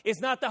out. It's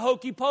not the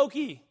hokey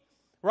pokey,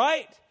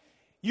 right?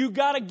 You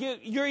got to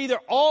you're either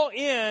all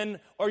in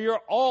or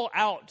you're all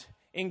out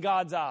in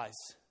God's eyes.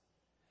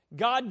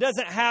 God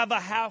doesn't have a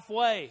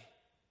halfway.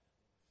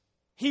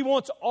 He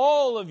wants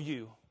all of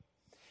you.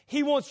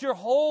 He wants your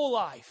whole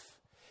life.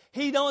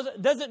 He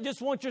doesn't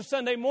just want your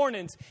Sunday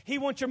mornings. He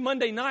wants your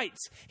Monday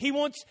nights. He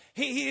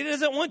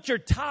doesn't want your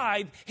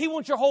tithe. He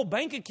wants your whole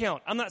bank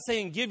account. I'm not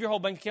saying give your whole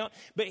bank account,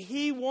 but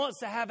He wants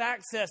to have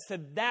access to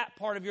that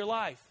part of your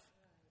life.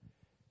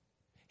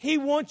 He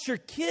wants your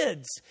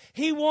kids.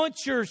 He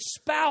wants your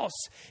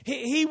spouse.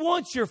 He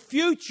wants your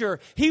future.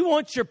 He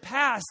wants your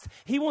past.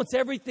 He wants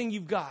everything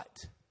you've got.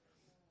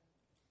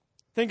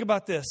 Think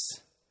about this.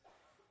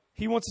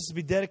 He wants us to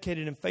be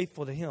dedicated and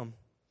faithful to Him.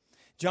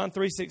 John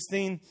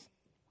 3:16,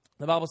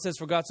 the Bible says,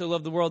 "For God so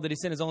loved the world that He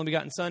sent His only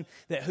begotten Son,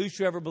 that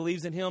whosoever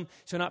believes in Him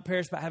shall not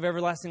perish but have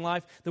everlasting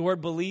life." The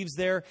word believes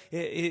there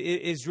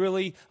is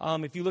really,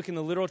 if you look in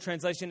the literal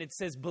translation, it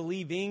says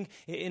believing.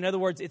 In other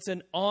words, it's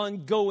an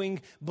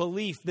ongoing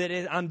belief that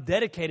I'm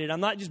dedicated.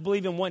 I'm not just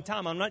believing one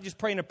time. I'm not just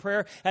praying a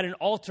prayer at an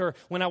altar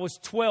when I was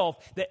 12,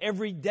 that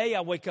every day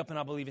I wake up and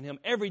I believe in Him.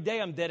 Every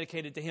day I'm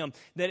dedicated to Him.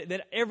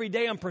 That every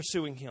day I'm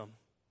pursuing Him.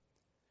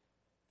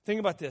 Think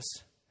about this.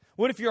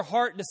 What if your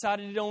heart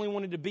decided it only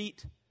wanted to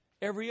beat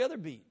every other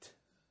beat?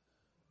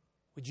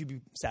 Would you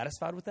be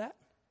satisfied with that?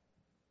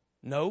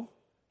 No.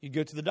 You'd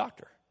go to the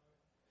doctor.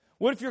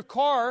 What if your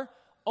car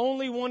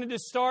only wanted to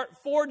start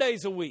 4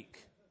 days a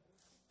week?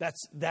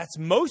 That's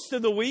most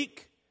of the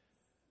week.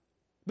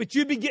 But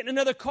you'd be getting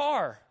another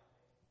car.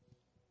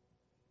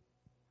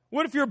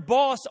 What if your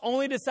boss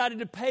only decided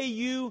to pay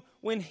you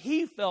when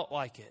he felt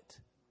like it?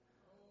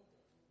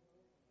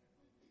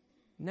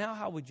 Now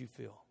how would you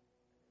feel?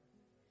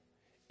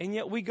 And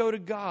yet we go to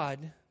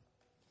God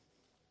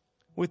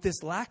with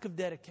this lack of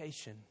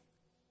dedication.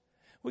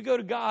 We go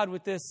to God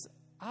with this,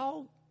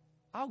 I'll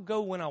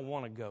go when I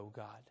want to go,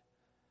 God.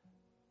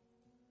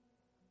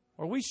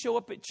 Or we show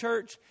up at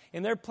church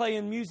and they're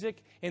playing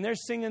music and they're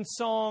singing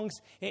songs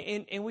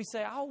and we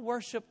say, I'll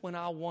worship when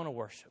I want to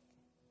worship.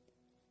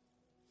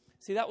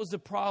 See, that was the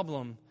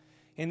problem.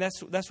 And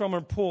that's where I'm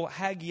going to pull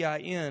Haggai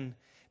in.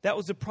 That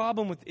was the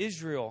problem with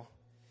Israel.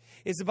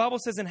 Is the Bible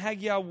says in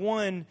Haggai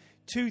 1:2-8,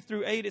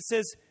 it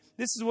says,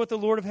 this is what the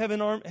Lord of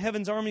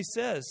heaven's army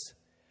says.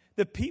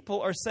 The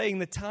people are saying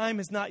the time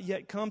has not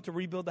yet come to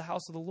rebuild the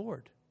house of the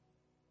Lord.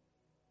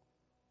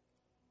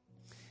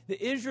 The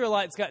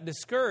Israelites got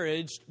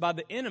discouraged by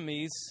the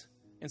enemies,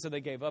 and so they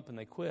gave up and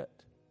they quit.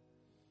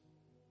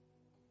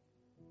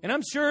 And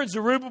I'm sure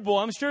Zerubbabel,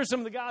 I'm sure some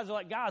of the guys are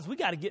like, guys, we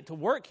got to get to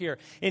work here.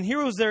 And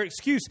here was their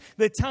excuse.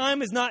 The time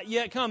has not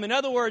yet come. In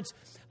other words,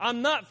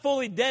 I'm not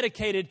fully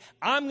dedicated.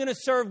 I'm going to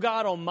serve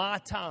God on my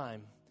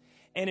time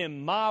and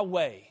in my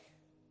way.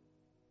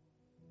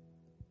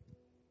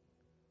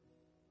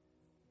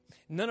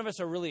 None of us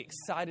are really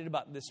excited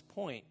about this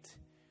point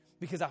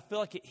because I feel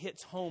like it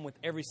hits home with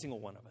every single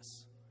one of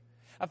us.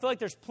 I feel like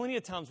there's plenty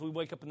of times we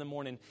wake up in the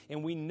morning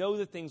and we know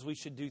the things we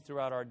should do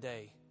throughout our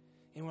day.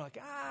 And we're like,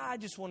 I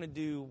just want to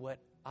do what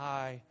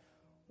I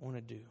want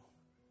to do.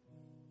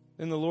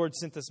 Then the Lord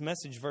sent this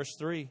message, verse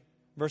 3.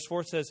 Verse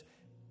 4 says,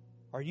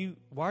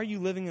 why are you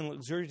living in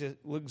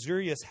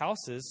luxurious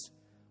houses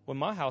when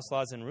my house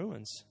lies in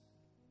ruins?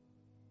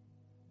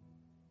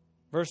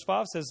 Verse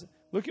 5 says,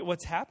 look at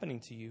what's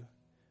happening to you.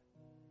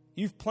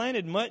 You've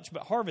planted much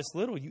but harvest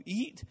little. You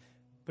eat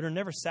but are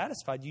never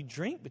satisfied. You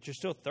drink but you're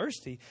still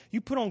thirsty.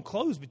 You put on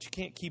clothes but you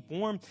can't keep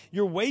warm.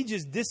 Your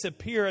wages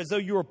disappear as though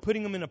you were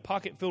putting them in a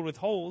pocket filled with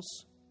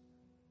holes.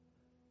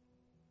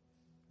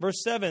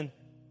 Verse 7,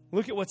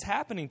 look at what's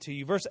happening to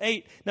you. Verse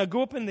 8, now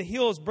go up in the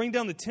hills, bring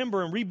down the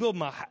timber and rebuild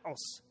my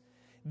house.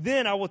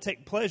 Then I will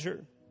take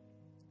pleasure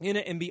in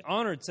it and be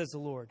honored, says the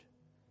Lord.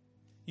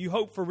 You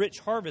hoped for rich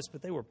harvest,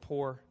 but they were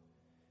poor.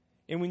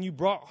 And when you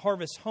brought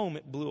harvest home,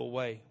 it blew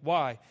away.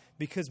 Why?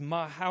 Because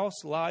my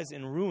house lies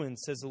in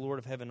ruins, says the Lord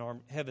of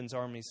heaven's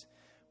armies,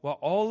 while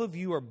all of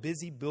you are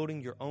busy building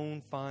your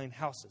own fine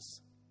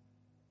houses.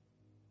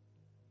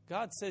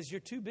 God says you're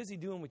too busy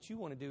doing what you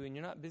want to do, and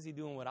you're not busy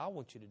doing what I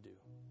want you to do.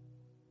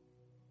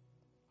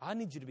 I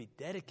need you to be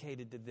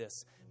dedicated to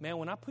this. Man,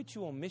 when I put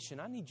you on mission,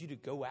 I need you to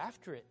go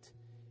after it.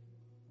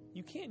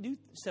 You can't do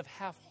stuff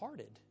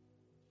half-hearted.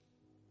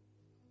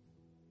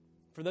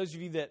 For those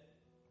of you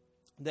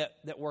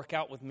that work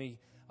out with me,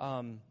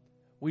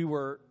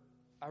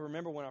 I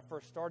remember when I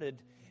first started,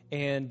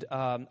 and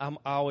I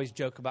always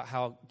joke about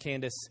how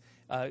Candace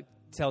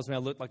tells me I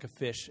look like a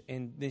fish,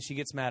 and then she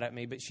gets mad at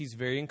me, but she's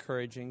very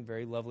encouraging,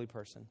 very lovely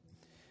person.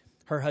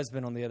 Her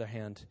husband, on the other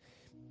hand.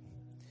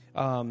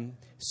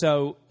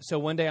 So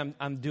one day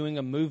I'm doing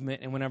a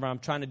movement, and whenever I'm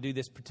trying to do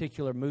this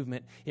particular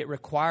movement, it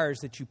requires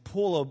that you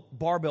pull a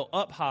barbell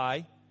up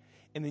high,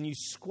 and then you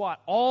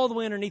squat all the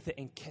way underneath it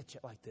and catch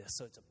it like this.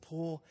 So it's a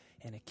pull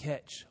and a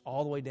catch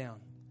all the way down.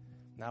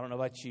 Now, I don't know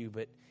about you,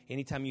 but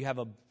anytime you have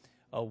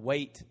a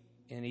weight,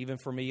 and even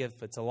for me,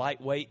 if it's a light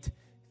weight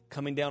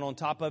coming down on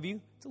top of you,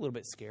 it's a little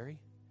bit scary.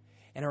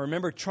 And I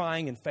remember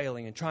trying and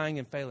failing.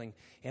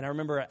 And I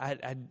remember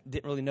I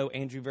didn't really know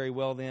Andrew very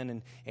well then,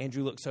 and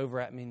Andrew looks over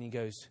at me and he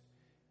goes,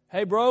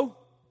 hey, bro,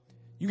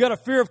 you got a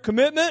fear of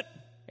commitment?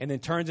 And then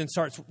turns and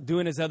starts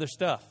doing his other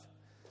stuff.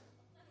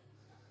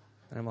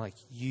 And I'm like,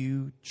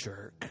 you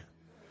jerk.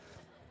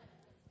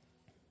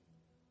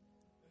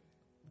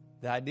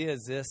 The idea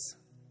is this.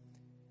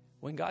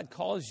 when God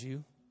calls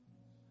you,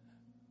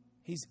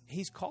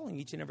 He's calling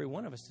each and every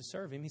one of us to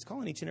serve Him. He's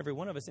calling each and every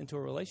one of us into a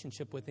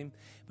relationship with Him.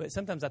 But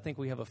sometimes I think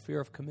we have a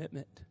fear of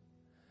commitment.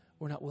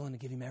 We're not willing to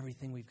give Him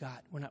everything we've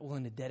got. We're not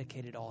willing to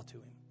dedicate it all to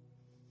Him.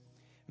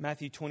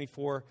 Matthew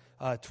 24,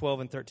 12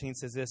 and 13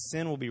 says this,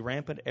 sin will be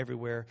rampant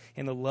everywhere,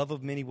 and the love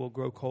of many will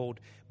grow cold,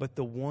 but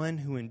the one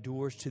who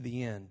endures to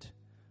the end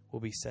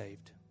will be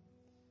saved.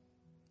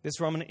 This is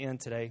where I'm going to end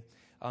today.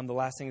 The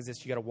last thing is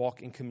this, you got to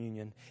walk in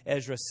communion.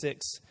 Ezra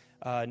 6,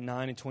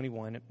 9 through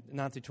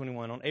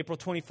 21. On April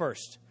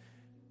 21st,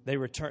 the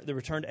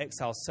returned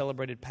exiles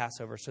celebrated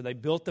Passover. So they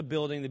built the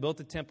building, they built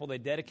the temple, they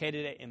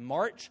dedicated it in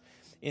March.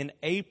 In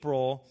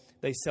April,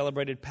 they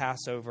celebrated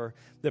Passover.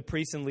 The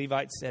priests and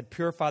Levites had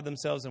purified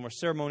themselves and were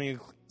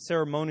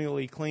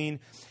ceremonially clean.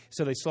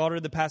 So they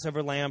slaughtered the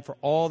Passover lamb for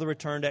all the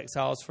returned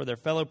exiles, for their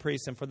fellow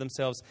priests and for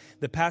themselves.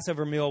 The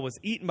Passover meal was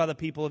eaten by the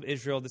people of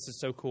Israel, this is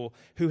so cool,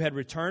 who had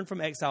returned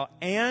from exile,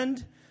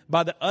 and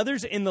by the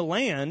others in the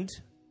land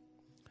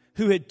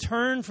who had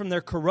turned from their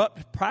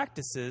corrupt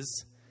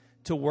practices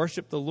to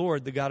worship the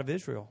Lord, the God of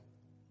Israel.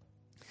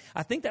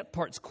 I think that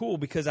part's cool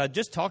because I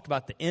just talked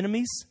about the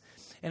enemies.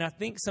 And I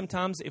think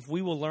sometimes if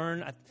we will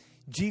learn,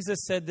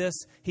 Jesus said this,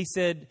 he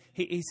said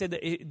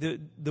that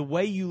the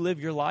way you live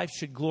your life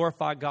should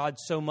glorify God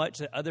so much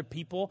that other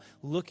people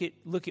look at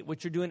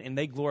what you're doing and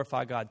they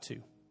glorify God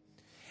too.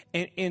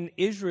 And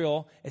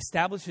Israel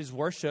establishes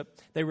worship.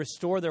 They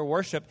restore their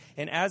worship.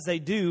 And as they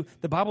do,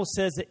 the Bible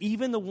says that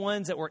even the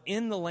ones that were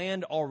in the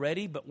land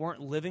already but weren't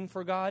living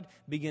for God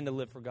begin to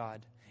live for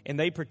God. And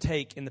they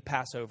partake in the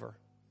Passover.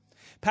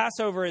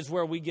 Passover is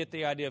where we get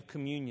the idea of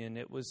communion.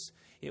 It was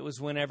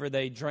whenever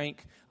they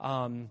drank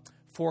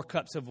 4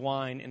 cups of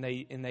wine and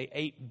they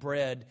ate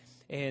bread,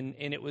 and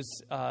it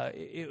was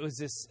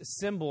this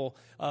symbol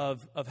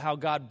of how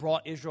God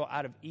brought Israel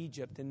out of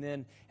Egypt. And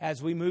then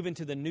as we move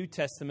into the New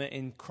Testament,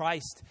 and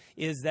Christ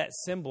is that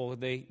symbol.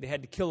 They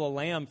had to kill a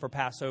lamb for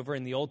Passover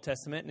in the Old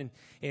Testament,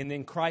 and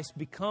then Christ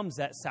becomes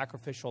that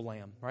sacrificial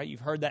lamb, right?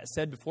 You've heard that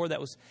said before. That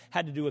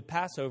had to do with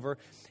Passover.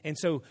 And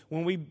so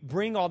when we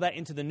bring all that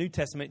into the New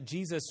Testament,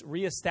 Jesus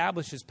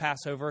reestablishes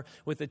Passover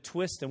with a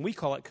twist, and we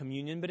call it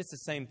communion, but it's the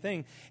same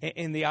thing.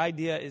 And the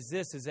idea is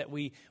this, is that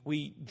we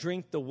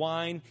drink the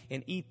wine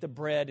and eat the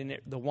bread, and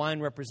the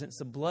wine represents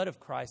the blood of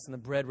Christ, and the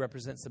bread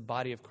represents the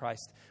body of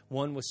Christ.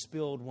 One was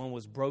spilled, one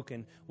was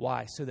broken.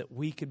 Why? So that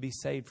we could be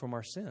saved from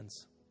our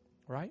sins,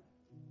 right?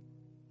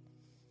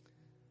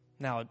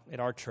 Now, at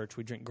our church,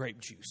 we drink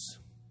grape juice.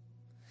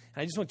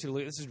 And I just want you to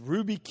look. This is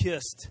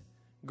ruby-kissed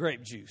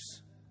grape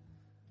juice.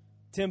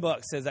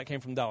 $10 says that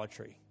came from Dollar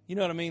Tree. You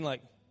know what I mean?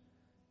 Like,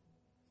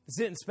 it's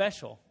isn't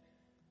special.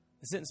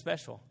 This isn't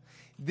special.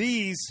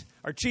 These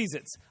are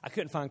Cheez-Its. I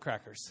couldn't find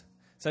crackers,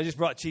 so I just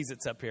brought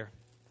Cheez-Its up here.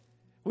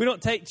 We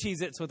don't take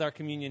Cheez-Its with our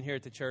communion here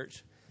at the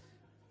church.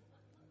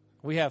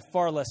 We have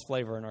far less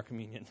flavor in our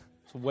communion.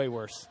 It's way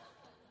worse.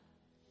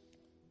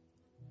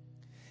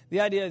 The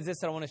idea is this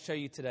that I want to show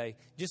you today.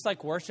 Just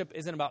like worship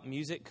isn't about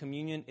music,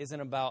 communion isn't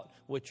about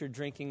what you're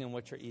drinking and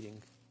what you're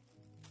eating.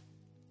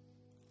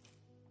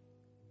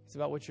 It's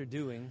about what you're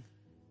doing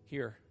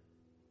here.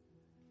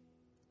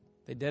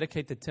 They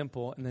dedicate the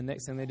temple, and the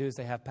next thing they do is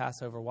they have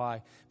Passover.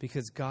 Why?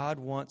 Because God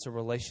wants a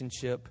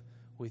relationship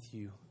with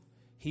you.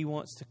 He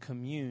wants to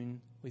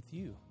commune with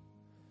you.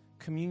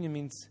 Communion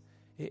means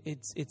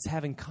it's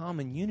having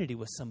common unity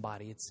with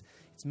somebody. It's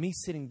me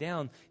sitting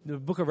down. The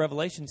book of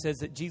Revelation says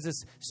that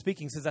Jesus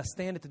speaking says, I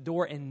stand at the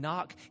door and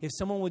knock. If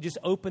someone would just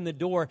open the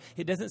door,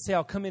 it doesn't say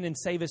I'll come in and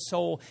save his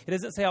soul. It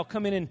doesn't say I'll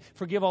come in and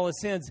forgive all his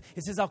sins.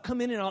 It says I'll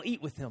come in and I'll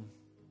eat with him.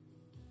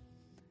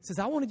 It says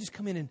I want to just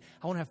come in and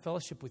I want to have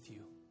fellowship with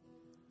you.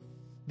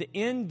 The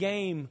end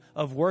game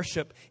of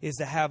worship is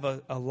to have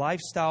a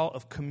lifestyle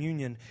of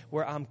communion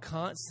where I'm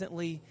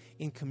constantly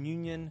in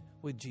communion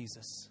with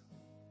Jesus.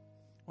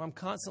 Where I'm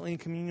constantly in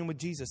communion with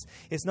Jesus.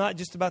 It's not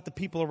just about the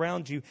people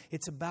around you.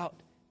 It's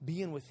about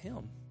being with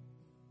Him.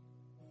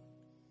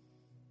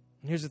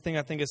 And here's the thing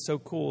I think is so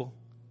cool.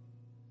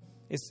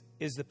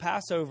 Is the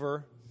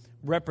Passover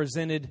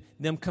represented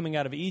them coming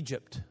out of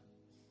Egypt.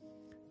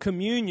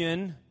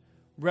 Communion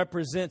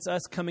represents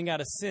us coming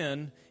out of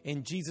sin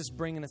and Jesus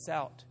bringing us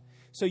out.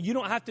 So you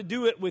don't have to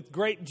do it with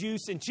grape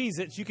juice and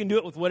Cheez-Its. You can do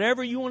it with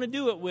whatever you want to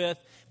do it with.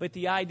 But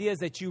the idea is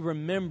that you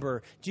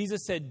remember.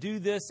 Jesus said, do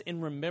this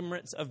in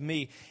remembrance of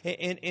me.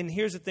 And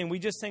here's the thing. We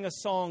just sang a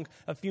song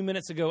a few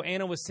minutes ago.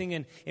 Anna was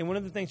singing. And one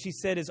of the things she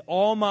said is,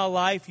 all my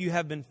life you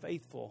have been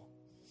faithful.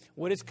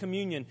 What is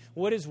communion?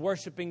 What is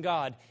worshiping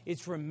God?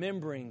 It's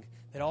remembering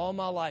that all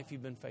my life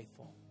you've been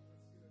faithful.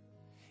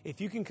 If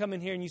you can come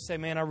in here and you say,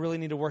 man, I really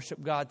need to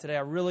worship God today.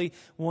 I really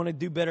want to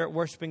do better at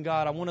worshiping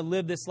God. I want to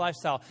live this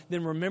lifestyle.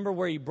 Then remember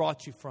where He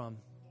brought you from.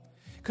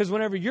 Because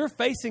whenever you're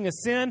facing a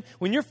sin,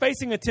 when you're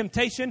facing a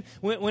temptation,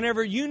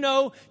 whenever you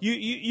know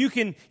you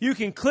can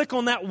click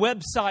on that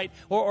website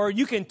or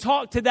you can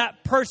talk to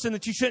that person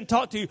that you shouldn't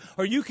talk to,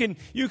 or you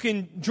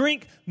can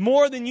drink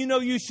more than you know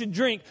you should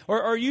drink,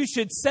 or you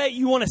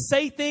want to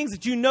say things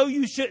that you know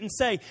you shouldn't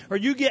say, or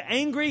you get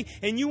angry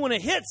and you want to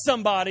hit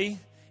somebody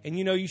and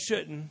you know you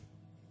shouldn't.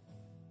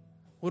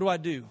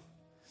 What do?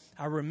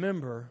 I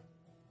remember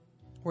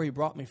where He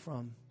brought me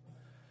from.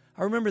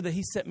 I remember that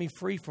He set me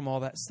free from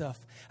all that stuff.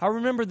 I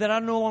remember that I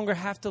no longer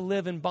have to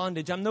live in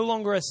bondage. I'm no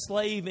longer a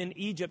slave in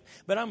Egypt,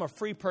 but I'm a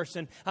free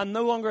person. I'm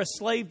no longer a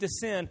slave to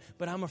sin,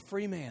 but I'm a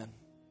free man.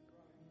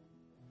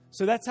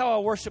 So that's how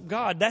I worship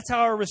God. That's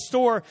how I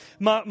restore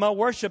my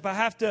worship. I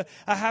have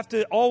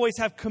to always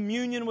have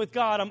communion with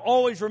God. I'm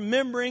always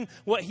remembering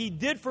what He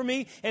did for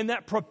me, and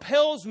that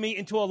propels me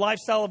into a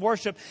lifestyle of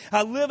worship.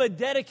 I live a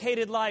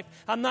dedicated life.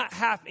 I'm not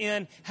half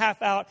in,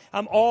 half out.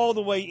 I'm all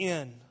the way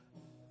in.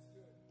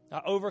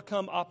 I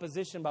overcome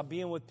opposition by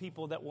being with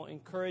people that will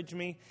encourage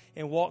me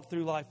and walk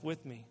through life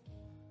with me.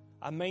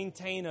 I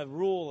maintain a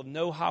rule of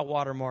no high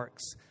water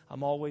marks.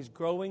 I'm always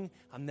growing.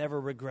 I'm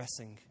never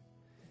regressing.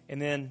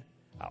 And then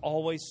I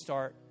always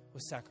start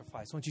with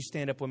sacrifice. Why don't you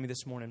stand up with me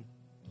this morning?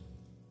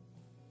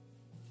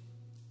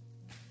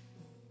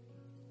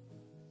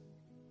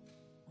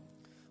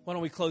 Why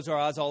don't we close our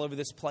eyes all over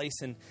this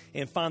place and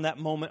find that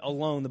moment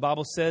alone? The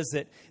Bible says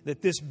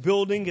that this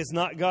building is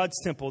not God's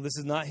temple. This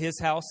is not His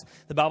house.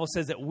 The Bible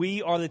says that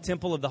we are the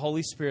temple of the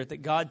Holy Spirit,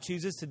 that God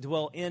chooses to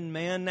dwell in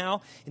man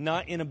now and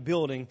not in a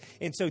building.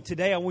 And so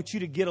today I want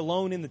you to get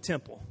alone in the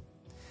temple.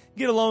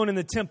 Get alone in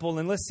the temple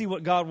and let's see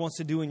what God wants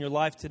to do in your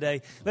life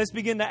today. Let's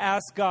begin to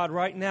ask God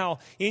right now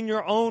in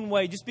your own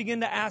way. Just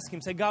begin to ask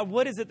Him. Say, God,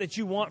 what is it that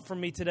you want from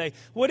me today?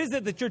 What is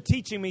it that you're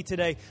teaching me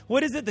today?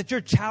 What is it that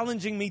you're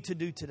challenging me to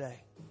do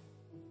today?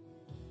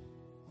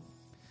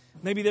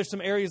 Maybe there's some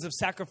areas of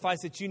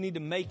sacrifice that you need to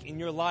make in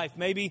your life.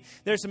 Maybe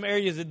there's some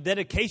areas of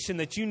dedication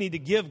that you need to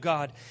give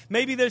God.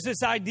 Maybe there's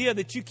this idea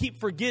that you keep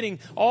forgetting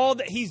all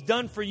that He's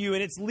done for you,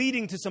 and it's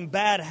leading to some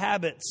bad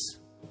habits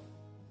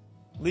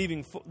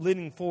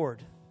leading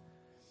forward.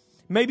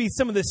 Maybe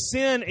some of the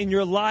sin in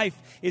your life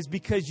is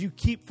because you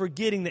keep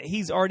forgetting that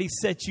He's already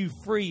set you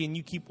free and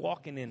you keep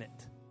walking in it.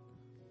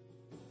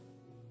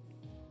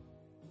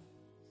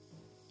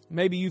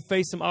 Maybe you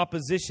face some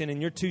opposition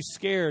and you're too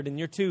scared and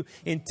you're too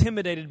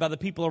intimidated by the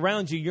people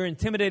around you. You're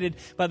intimidated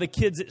by the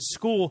kids at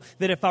school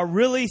that if I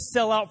really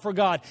sell out for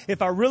God,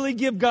 if I really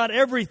give God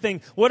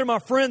everything, what are my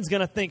friends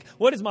going to think?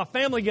 What is my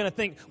family going to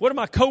think? What are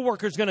my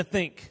coworkers going to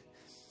think?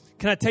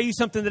 Can I tell you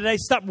something today?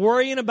 Stop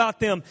worrying about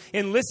them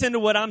and listen to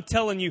what I'm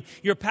telling you.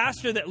 Your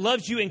pastor that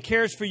loves you and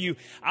cares for you,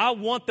 I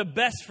want the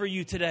best for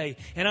you today.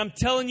 And I'm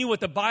telling you what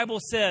the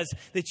Bible says,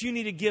 that you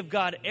need to give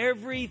God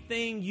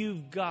everything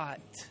you've got.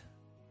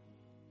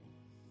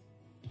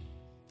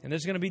 And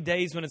there's going to be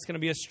days when it's going to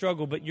be a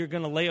struggle, but you're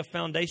going to lay a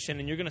foundation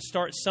and you're going to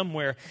start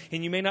somewhere.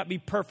 And you may not be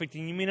perfect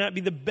and you may not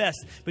be the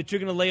best, but you're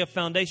going to lay a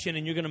foundation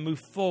and you're going to move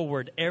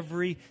forward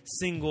every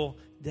single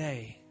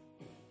day.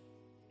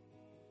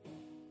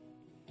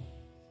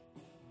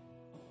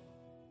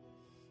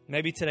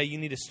 Maybe today you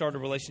need to start a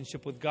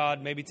relationship with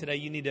God. Maybe today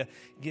you need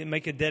to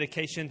make a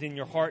dedication in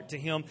your heart to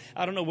Him.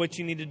 I don't know what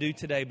you need to do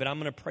today, but I'm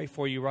going to pray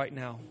for you right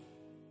now.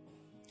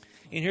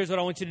 And here's what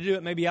I want you to do.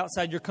 It may be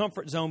outside your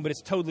comfort zone, but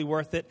it's totally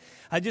worth it.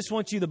 I just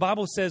want you, the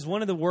Bible says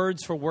one of the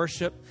words for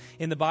worship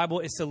in the Bible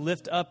is to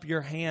lift up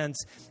your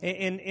hands.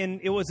 And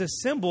it was a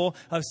symbol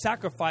of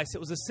sacrifice. It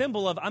was a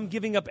symbol of I'm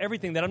giving up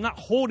everything, that I'm not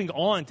holding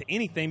on to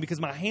anything because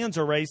my hands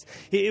are raised.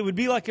 It would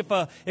be like if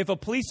a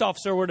police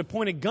officer were to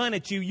point a gun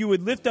at you, you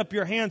would lift up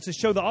your hands to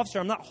show the officer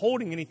I'm not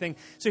holding anything.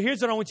 So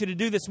here's what I want you to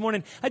do this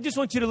morning. I just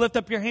want you to lift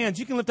up your hands.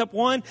 You can lift up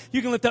one,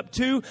 you can lift up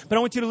two, but I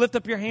want you to lift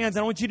up your hands.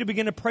 And I want you to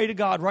begin to pray to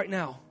God right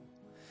now.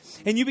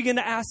 And you begin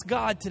to ask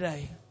God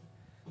today,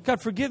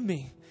 God, forgive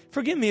me.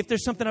 Forgive me if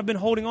there's something I've been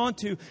holding on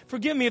to.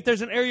 Forgive me if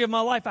there's an area of my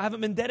life I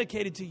haven't been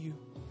dedicated to you.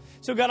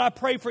 So, God, I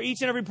pray for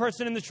each and every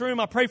person in this room.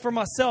 I pray for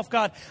myself,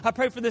 God. I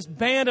pray for this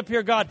band up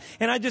here, God.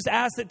 And I just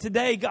ask that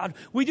today, God,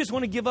 we just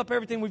want to give up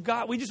everything we've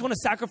got. We just want to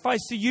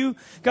sacrifice to you.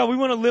 God, we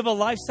want to live a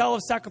lifestyle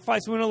of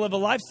sacrifice. We want to live a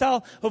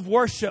lifestyle of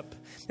worship.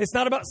 It's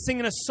not about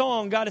singing a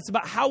song, God. It's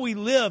about how we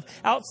live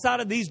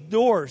outside of these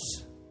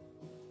doors.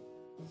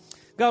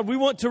 God, we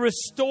want to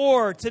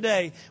restore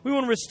today. We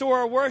want to restore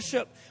our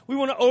worship. We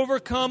want to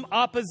overcome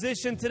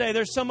opposition today.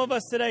 There's some of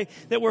us today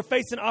that we're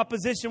facing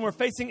opposition. We're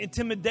facing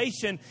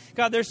intimidation.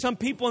 God, there's some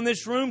people in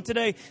this room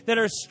today that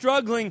are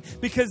struggling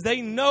because they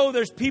know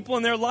there's people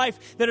in their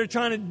life that are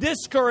trying to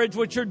discourage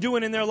what you're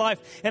doing in their life.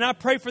 And I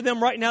pray for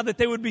them right now that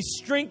they would be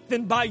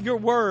strengthened by your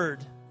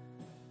word.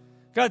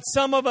 God,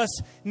 some of us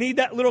need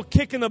that little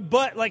kick in the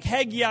butt like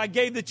Haggai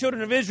gave the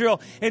children of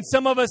Israel. And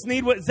some of us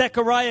need what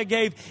Zechariah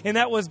gave. And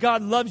that was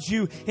God loves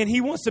you and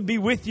He wants to be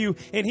with you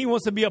and He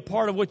wants to be a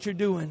part of what you're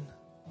doing.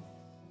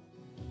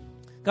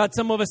 God,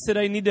 some of us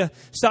today need to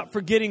stop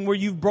forgetting where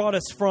you've brought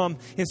us from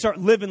and start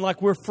living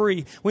like we're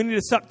free. We need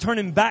to stop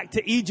turning back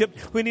to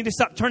Egypt. We need to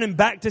stop turning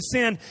back to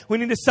sin. We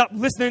need to stop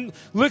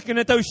looking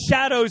at those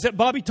shadows that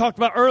Bobby talked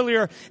about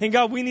earlier. And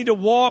God, we need to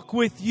walk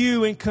with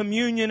you in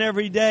communion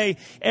every day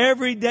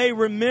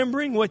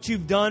remembering what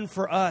you've done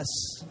for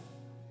us.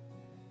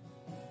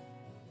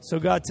 So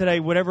God, today,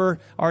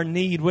 whatever our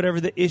need, whatever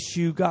the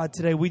issue, God,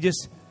 today, we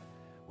just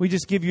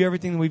give you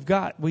everything we've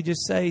got. We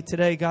just say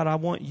today, God, I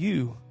want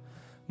you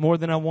more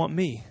than I want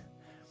me.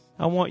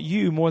 I want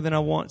you more than I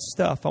want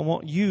stuff. I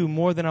want you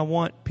more than I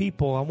want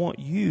people. I want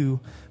you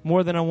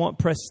more than I want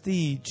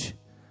prestige.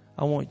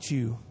 I want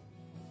you.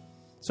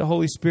 So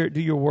Holy Spirit,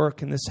 do your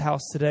work in this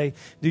house today.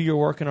 Do your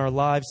work in our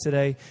lives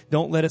today.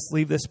 Don't let us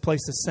leave this place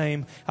the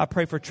same. I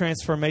pray for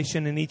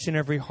transformation in each and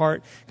every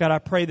heart. God, I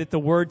pray that the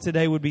word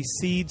today would be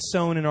seed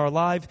sown in our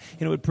life,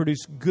 and it would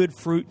produce good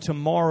fruit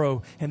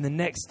tomorrow and the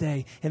next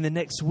day and the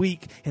next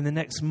week and the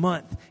next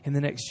month and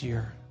the next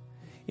year.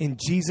 In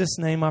Jesus'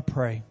 name I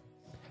pray.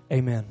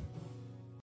 Amen.